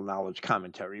Bible Knowledge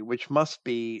Commentary, which must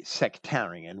be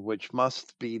sectarian, which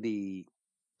must be the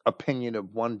opinion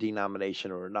of one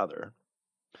denomination or another,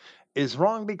 is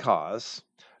wrong because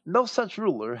no such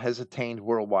ruler has attained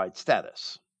worldwide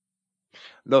status.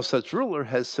 No such ruler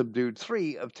has subdued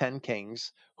 3 of 10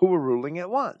 kings who were ruling at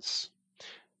once.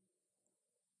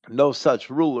 No such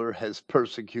ruler has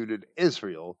persecuted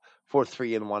Israel for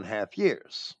 3.5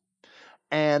 years.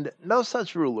 And no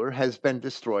such ruler has been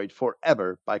destroyed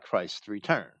forever by Christ's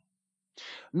return.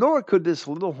 Nor could this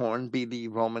little horn be the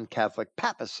Roman Catholic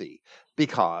papacy,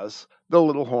 because the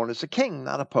little horn is a king,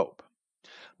 not a pope.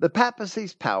 The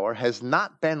papacy's power has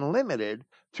not been limited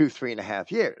to 3.5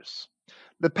 years.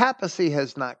 The papacy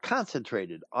has not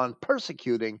concentrated on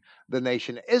persecuting the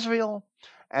nation Israel,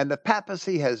 and the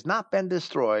papacy has not been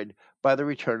destroyed by the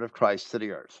return of Christ to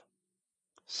the earth.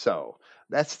 So,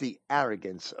 that's the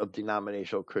arrogance of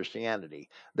denominational Christianity,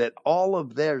 that all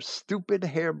of their stupid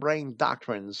harebrained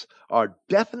doctrines are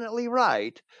definitely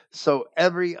right, so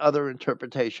every other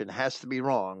interpretation has to be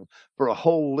wrong for a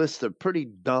whole list of pretty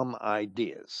dumb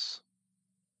ideas.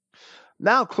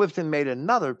 Now, Clifton made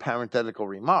another parenthetical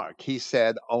remark. He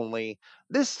said only,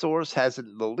 this source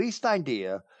hasn't the least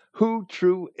idea who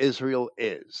true Israel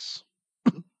is.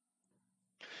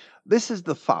 This is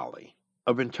the folly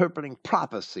of interpreting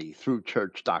prophecy through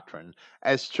church doctrine,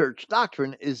 as church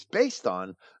doctrine is based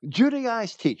on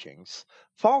Judaized teachings,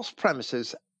 false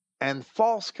premises, and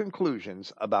false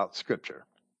conclusions about Scripture.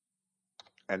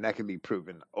 And that can be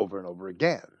proven over and over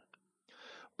again.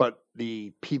 But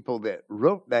the people that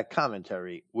wrote that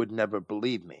commentary would never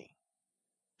believe me.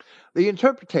 The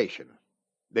interpretation,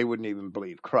 they wouldn't even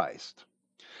believe Christ.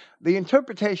 The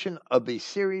interpretation of the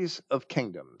series of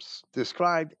kingdoms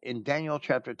described in Daniel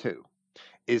chapter 2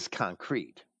 is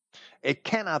concrete. It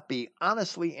cannot be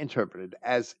honestly interpreted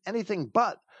as anything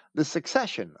but the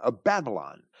succession of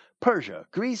Babylon, Persia,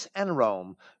 Greece, and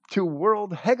Rome to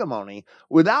world hegemony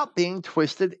without being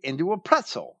twisted into a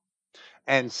pretzel.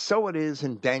 And so it is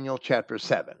in Daniel chapter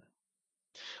 7.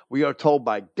 We are told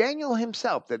by Daniel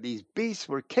himself that these beasts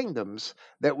were kingdoms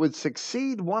that would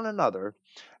succeed one another,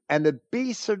 and the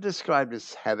beasts are described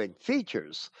as having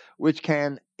features which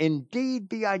can indeed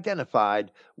be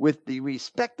identified with the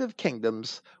respective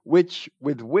kingdoms with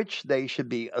which they should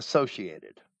be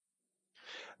associated.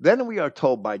 Then we are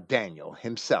told by Daniel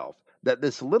himself that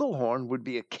this little horn would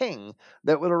be a king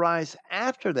that would arise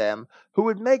after them, who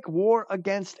would make war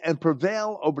against and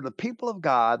prevail over the people of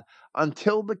God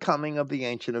until the coming of the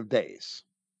Ancient of Days.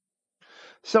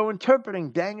 So,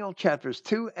 interpreting Daniel chapters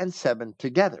 2 and 7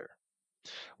 together,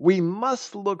 we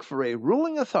must look for a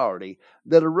ruling authority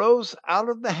that arose out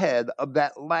of the head of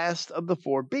that last of the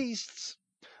four beasts,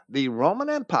 the Roman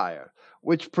Empire,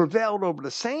 which prevailed over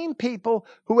the same people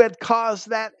who had caused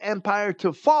that empire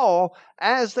to fall,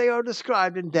 as they are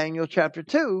described in Daniel chapter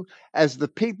 2 as the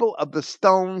people of the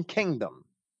stone kingdom.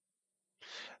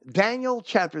 Daniel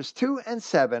chapters 2 and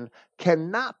 7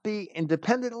 cannot be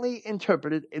independently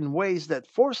interpreted in ways that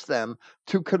force them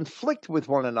to conflict with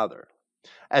one another,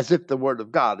 as if the Word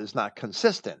of God is not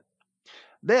consistent.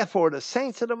 Therefore, the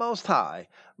saints of the Most High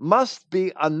must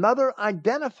be another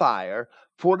identifier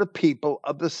for the people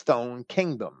of the stone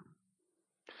kingdom.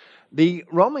 The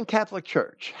Roman Catholic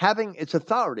Church, having its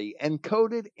authority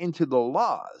encoded into the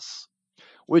laws,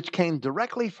 which came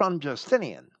directly from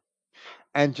Justinian,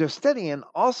 and Justinian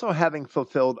also having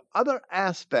fulfilled other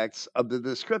aspects of the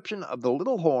description of the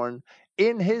little horn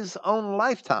in his own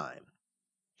lifetime,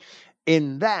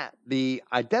 in that the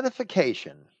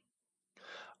identification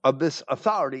of this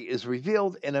authority is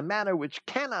revealed in a manner which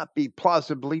cannot be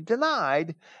plausibly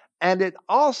denied, and it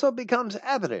also becomes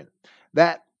evident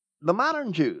that the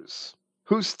modern Jews,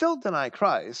 who still deny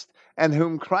Christ and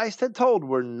whom Christ had told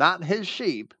were not his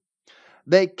sheep,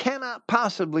 they cannot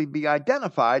possibly be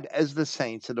identified as the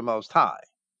saints of the Most High.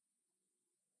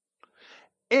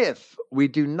 If we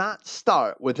do not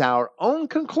start with our own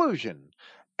conclusion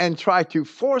and try to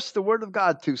force the Word of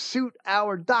God to suit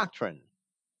our doctrine,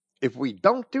 if we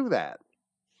don't do that,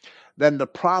 then the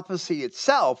prophecy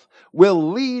itself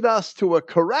will lead us to a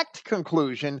correct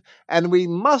conclusion, and we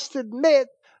must admit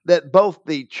that both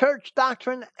the church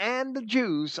doctrine and the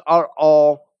Jews are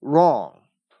all wrong.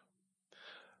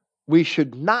 We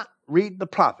should not read the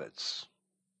prophets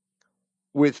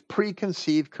with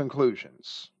preconceived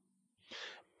conclusions.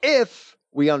 If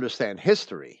we understand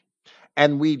history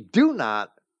and we do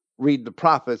not read the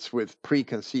prophets with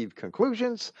preconceived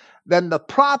conclusions, then the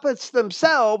prophets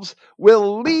themselves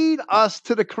will lead us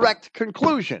to the correct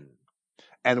conclusion,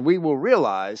 and we will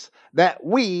realize that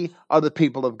we are the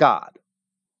people of God.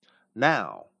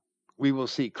 Now, we will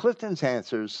see Clifton's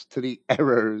answers to the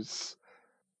errors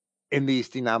in these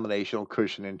denominational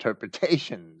Christian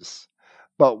interpretations.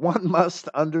 But one must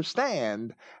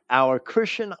understand our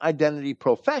Christian identity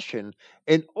profession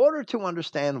in order to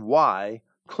understand why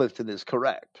Clifton is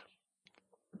correct.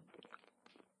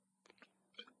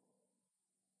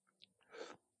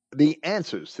 The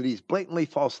answers to these blatantly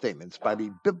false statements by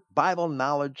the Bible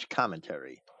Knowledge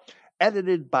Commentary,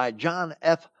 edited by John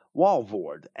F.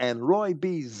 Walvoord and Roy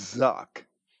B. Zuck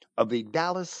of the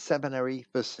Dallas Seminary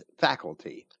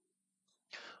faculty,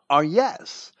 are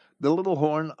yes, the little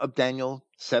horn of Daniel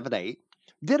 7:8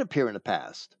 did appear in the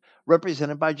past,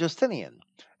 represented by Justinian,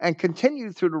 and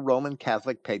continued through the Roman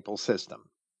Catholic papal system.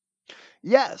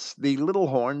 Yes, the little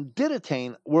horn did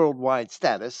attain worldwide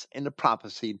status in the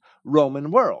prophesied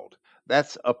Roman world.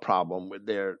 That's a problem with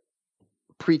their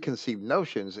preconceived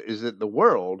notions, is that the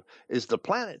world is the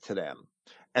planet to them,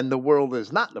 and the world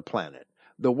is not the planet.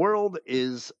 The world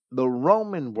is the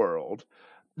Roman world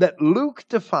that Luke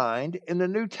defined in the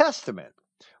New Testament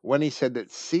when he said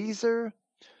that Caesar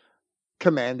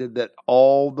commanded that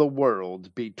all the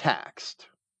world be taxed.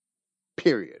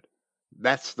 Period.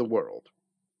 That's the world.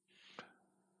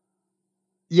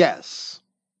 Yes,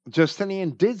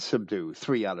 Justinian did subdue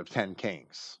 3 out of 10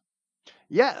 kings.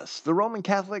 Yes, the Roman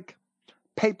Catholic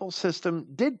papal system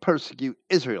did persecute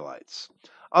Israelites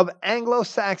of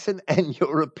Anglo-Saxon and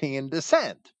European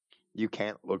descent. You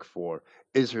can't look for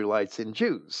Israelites in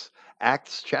Jews.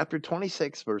 Acts chapter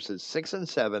 26, verses 6 and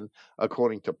 7,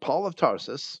 according to Paul of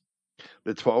Tarsus,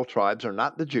 the 12 tribes are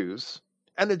not the Jews,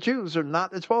 and the Jews are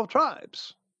not the 12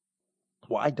 tribes.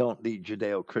 Why don't the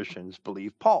Judeo Christians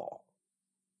believe Paul?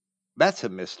 That's a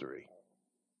mystery.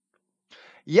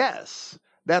 Yes,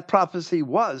 that prophecy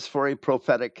was for a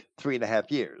prophetic 3.5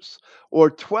 years, or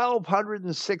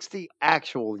 1,260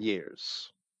 actual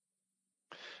years.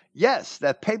 Yes,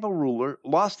 that papal ruler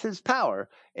lost his power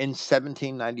in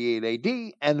 1798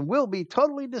 AD and will be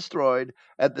totally destroyed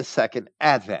at the second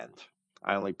advent.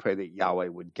 I only pray that Yahweh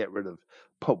would get rid of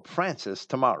Pope Francis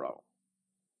tomorrow.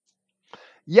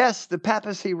 Yes, the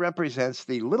papacy represents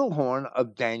the little horn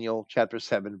of Daniel chapter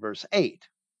 7, verse 8.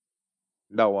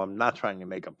 No, I'm not trying to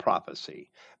make a prophecy.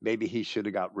 Maybe he should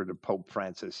have got rid of Pope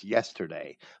Francis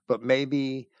yesterday, but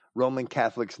maybe Roman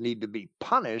Catholics need to be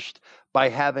punished by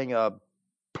having a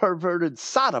perverted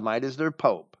sodomite as their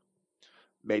pope.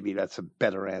 Maybe that's a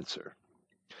better answer.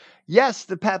 Yes,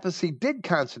 the papacy did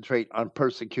concentrate on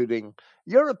persecuting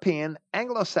European,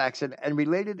 Anglo-Saxon, and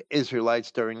related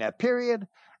Israelites during that period.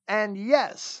 And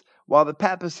yes, while the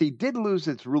papacy did lose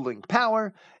its ruling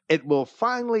power, it will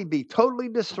finally be totally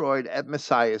destroyed at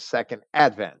Messiah's second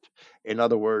advent. In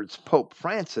other words, Pope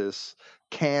Francis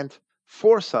can't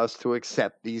force us to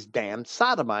accept these damned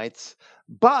sodomites,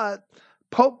 but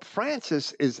Pope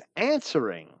Francis is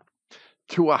answering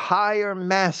to a higher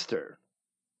master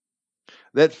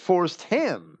that forced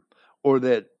him, or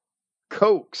that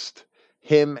coaxed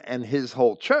him and his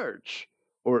whole church,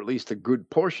 or at least a good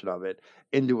portion of it,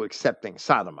 into accepting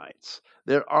sodomites.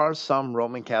 There are some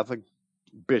Roman Catholic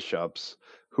bishops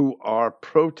who are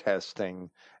protesting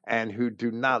and who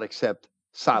do not accept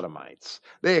sodomites.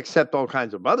 They accept all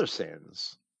kinds of other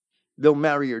sins. They'll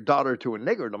marry your daughter to a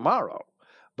nigger tomorrow,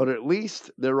 but at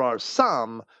least there are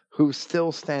some who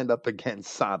still stand up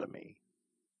against sodomy.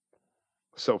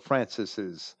 So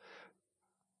Francis's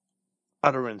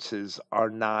utterances are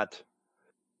not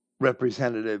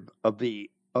representative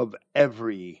of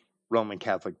every Roman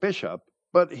Catholic bishop,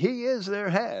 but he is their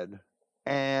head,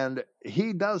 and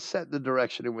he does set the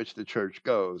direction in which the church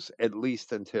goes, at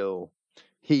least until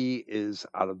he is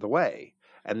out of the way,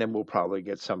 and then we'll probably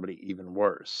get somebody even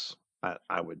worse,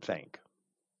 I would think.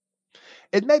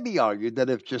 It may be argued that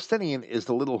if Justinian is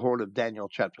the little horn of Daniel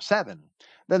chapter 7,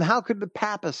 then how could the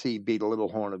papacy be the little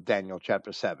horn of Daniel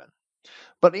chapter 7?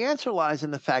 But the answer lies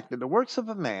in the fact that the works of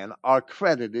a man are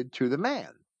credited to the man.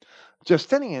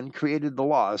 Justinian created the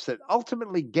laws that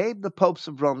ultimately gave the popes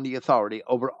of Rome the authority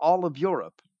over all of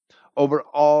Europe, over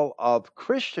all of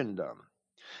Christendom.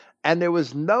 And there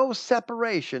was no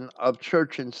separation of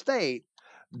church and state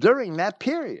during that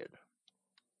period,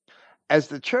 as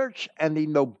the church and the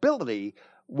nobility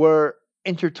were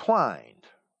intertwined.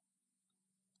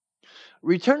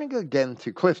 Returning again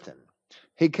to Clifton,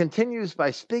 he continues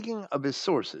by speaking of his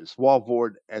sources,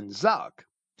 Walvoord and Zuck,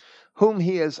 whom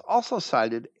he has also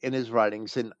cited in his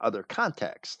writings in other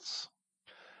contexts.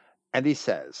 And he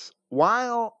says,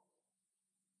 while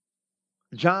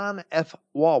John F.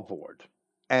 Walvoord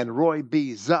and Roy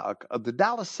B. Zuck of the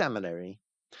Dallas Seminary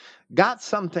got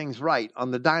some things right on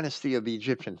the dynasty of the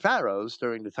Egyptian pharaohs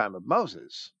during the time of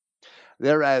Moses,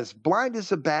 they're as blind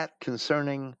as a bat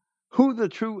concerning who the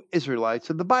true Israelites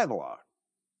of the Bible are.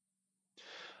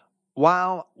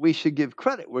 While we should give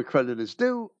credit where credit is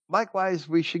due, likewise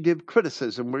we should give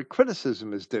criticism where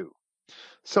criticism is due.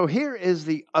 So here is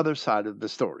the other side of the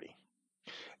story.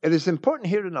 It is important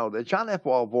here to know that John F.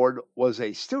 Walvoord was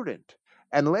a student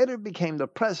and later became the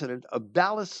president of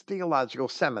Dallas Theological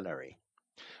Seminary,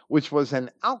 which was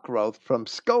an outgrowth from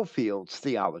Scofield's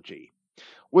theology,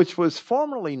 which was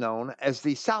formerly known as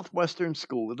the Southwestern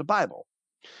School of the Bible.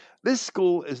 This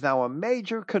school is now a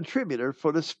major contributor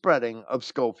for the spreading of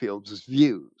Scofield's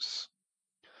views.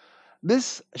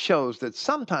 This shows that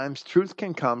sometimes truth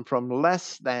can come from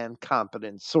less than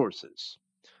competent sources,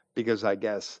 because I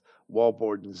guess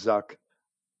Walvoord and Zuck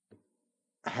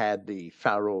had the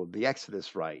Pharaoh of the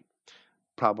Exodus right,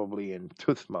 probably in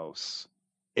Tuthmos,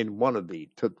 in one of the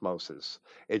Tuthmoses.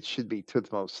 It should be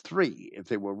Tuthmos 3 if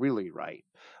they were really right.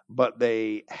 But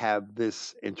they have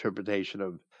this interpretation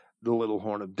of the little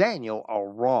horn of Daniel are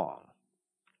wrong.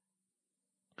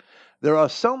 There are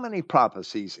so many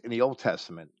prophecies in the Old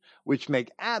Testament which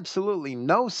make absolutely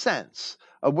no sense,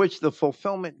 of which the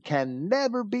fulfillment can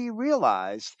never be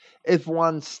realized if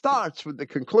one starts with the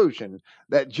conclusion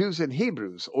that Jews and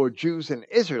Hebrews or Jews and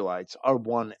Israelites are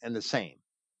one and the same.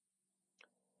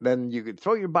 Then you could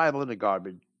throw your Bible in the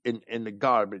garbage, in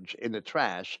the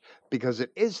trash, because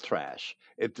it is trash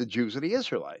if the Jews are the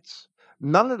Israelites.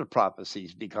 None of the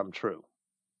prophecies become true.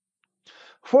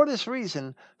 For this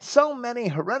reason, so many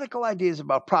heretical ideas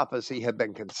about prophecy have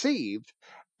been conceived,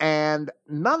 and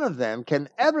none of them can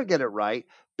ever get it right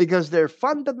because their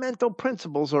fundamental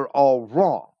principles are all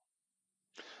wrong.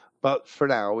 But for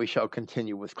now, we shall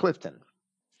continue with Clifton.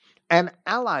 An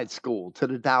allied school to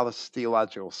the Dallas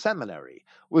Theological Seminary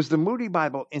was the Moody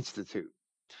Bible Institute,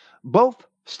 both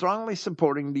strongly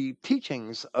supporting the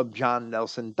teachings of John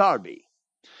Nelson Darby,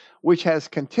 which has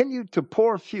continued to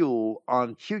pour fuel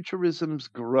on futurism's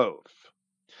growth.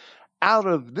 Out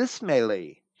of this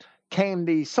melee came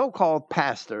the so called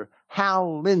pastor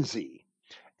Hal Lindsey,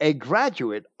 a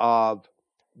graduate of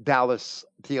Dallas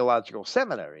Theological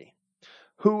Seminary,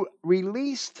 who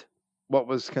released what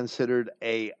was considered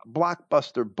a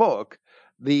blockbuster book,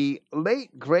 The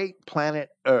Late Great Planet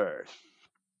Earth.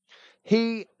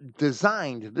 He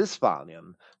designed this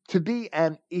volume to be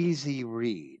an easy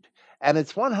read, and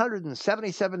its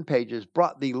 177 pages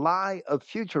brought the lie of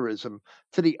futurism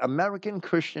to the American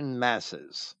Christian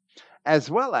masses, as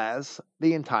well as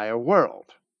the entire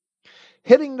world.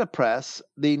 Hitting the press,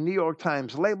 the New York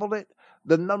Times labeled it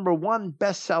the #1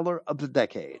 bestseller of the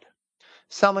decade,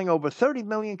 selling over 30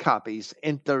 million copies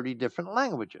in 30 different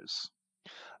languages.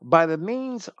 By the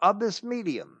means of this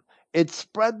medium, it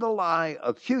spread the lie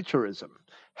of futurism,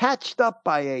 hatched up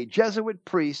by a Jesuit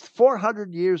priest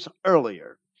 400 years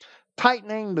earlier,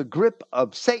 tightening the grip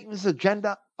of Satan's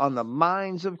agenda on the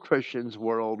minds of Christians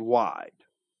worldwide.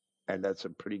 And that's a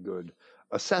pretty good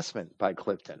assessment by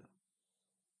Clifton.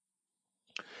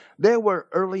 There were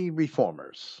early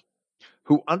reformers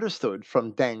who understood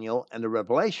from Daniel and the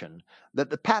Revelation that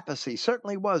the papacy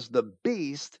certainly was the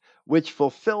beast which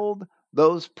fulfilled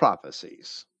those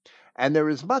prophecies. And there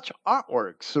is much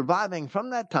artwork surviving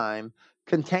from that time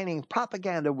containing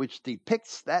propaganda which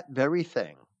depicts that very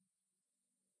thing.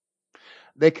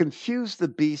 They confused the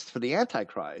beast for the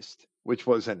Antichrist, which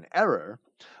was an error,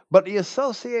 but the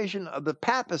association of the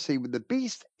papacy with the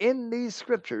beast in these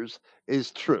scriptures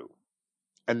is true,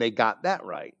 and they got that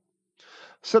right.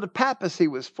 So the papacy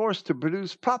was forced to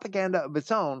produce propaganda of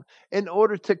its own in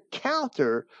order to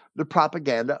counter the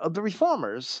propaganda of the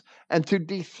reformers and to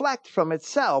deflect from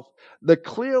itself the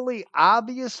clearly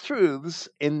obvious truths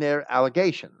in their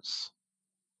allegations.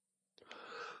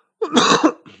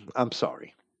 I'm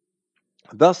sorry.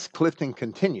 Thus, Clifton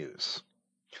continues,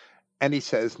 and he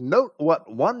says, note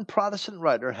what one Protestant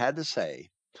writer had to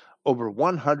say over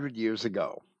 100 years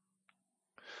ago.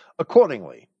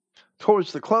 Accordingly,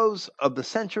 towards the close of the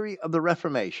century of the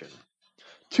Reformation,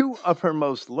 two of her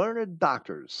most learned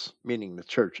doctors, meaning the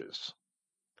church's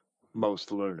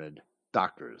most learned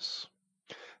doctors,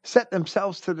 set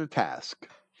themselves to the task,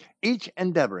 each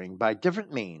endeavoring by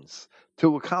different means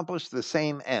to accomplish the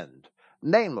same end,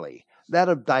 namely, that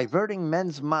of diverting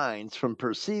men's minds from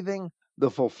perceiving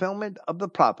the fulfillment of the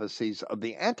prophecies of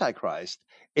the Antichrist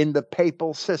in the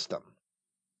papal system.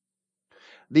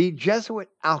 The Jesuit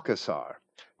Alcazar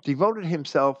devoted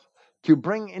himself to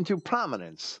bring into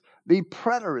prominence the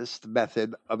preterist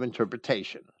method of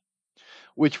interpretation,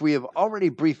 which we have already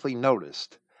briefly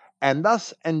noticed, and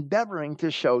thus endeavoring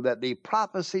to show that the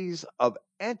prophecies of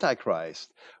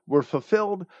Antichrist were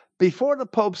fulfilled before the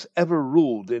popes ever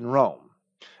ruled in Rome,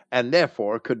 and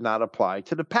therefore could not apply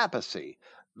to the papacy.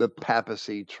 The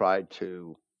papacy tried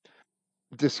to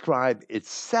describe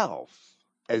itself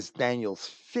as Daniel's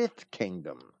fifth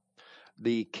kingdom,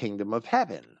 the kingdom of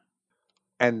heaven,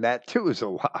 and that too is a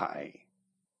lie.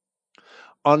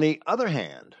 On the other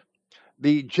hand,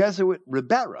 the Jesuit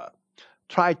Ribera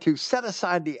tried to set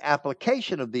aside the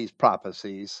application of these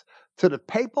prophecies to the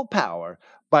papal power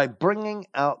by bringing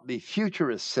out the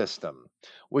futurist system,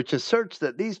 which asserts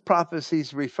that these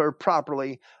prophecies refer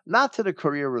properly not to the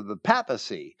career of the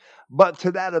papacy, but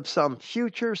to that of some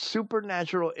future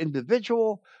supernatural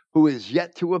individual who is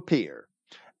yet to appear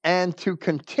and to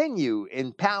continue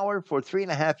in power for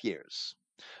 3.5 years.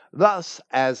 Thus,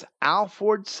 as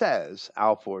Alford says,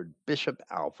 Bishop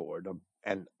Alford,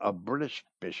 and a British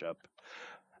bishop,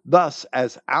 thus,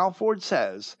 as Alford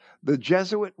says, the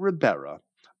Jesuit Ribera,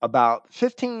 about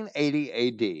 1580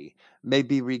 AD, may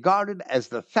be regarded as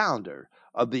the founder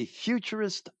of the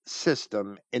futurist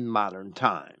system in modern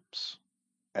times.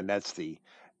 And that's the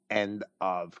end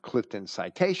of Clifton's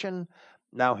citation.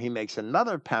 Now he makes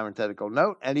another parenthetical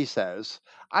note and he says,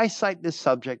 I cite this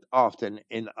subject often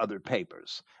in other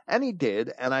papers. And he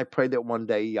did, and I pray that one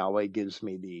day Yahweh gives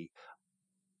me the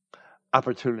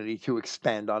opportunity to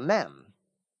expand on them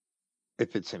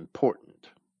if it's important.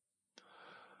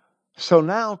 So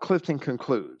now Clifton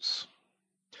concludes,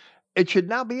 it should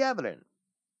now be evident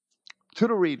to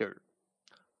the reader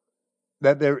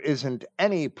that there isn't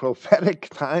any prophetic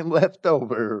time left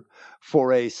over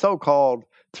for a so-called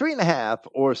 3.5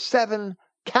 or 7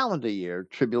 calendar year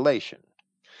tribulation,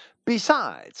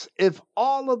 Besides, if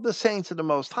all of the saints of the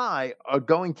Most High are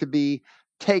going to be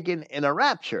taken in a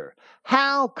rapture,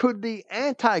 how could the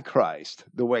Antichrist,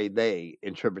 the way they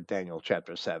interpret Daniel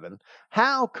chapter 7,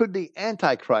 how could the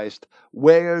Antichrist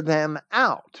wear them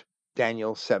out?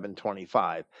 Daniel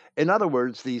 7:25. In other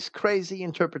words, these crazy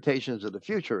interpretations of the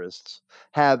futurists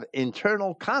have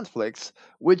internal conflicts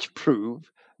which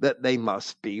prove that they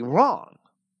must be wrong.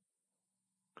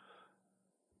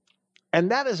 And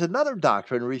that is another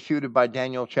doctrine refuted by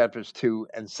Daniel chapters 2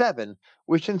 and 7,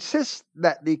 which insists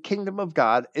that the kingdom of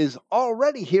God is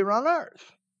already here on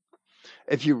earth.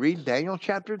 If you read Daniel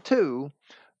chapter 2,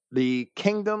 the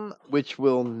kingdom which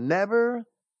will never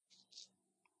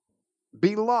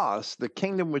be lost, the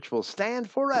kingdom which will stand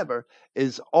forever,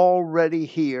 is already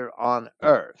here on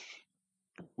earth.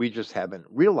 We just haven't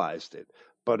realized it,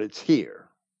 but it's here.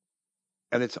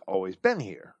 And it's always been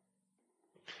here.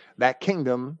 That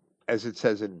kingdom, as it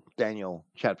says in Daniel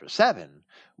chapter 7,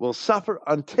 will suffer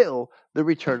until the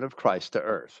return of Christ to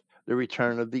earth, the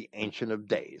return of the Ancient of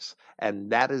Days.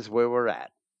 And that is where we're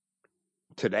at.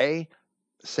 Today,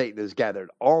 Satan has gathered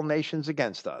all nations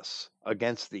against us,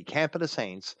 against the camp of the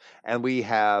saints, and we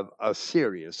have a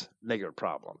serious nigger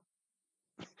problem,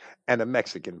 and a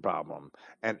Mexican problem,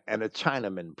 and a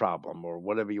Chinaman problem, or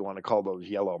whatever you want to call those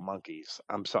yellow monkeys.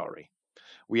 I'm sorry.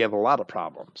 We have a lot of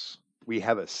problems. We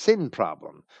have a sin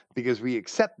problem because we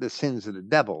accept the sins of the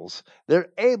devils. They're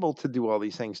able to do all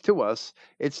these things to us.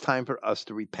 It's time for us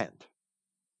to repent.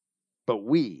 But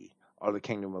we are the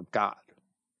kingdom of God,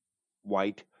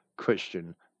 white,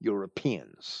 Christian,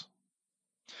 Europeans.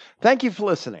 Thank you for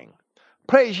listening.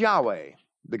 Praise Yahweh,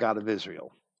 the God of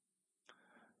Israel.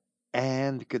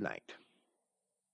 And good night.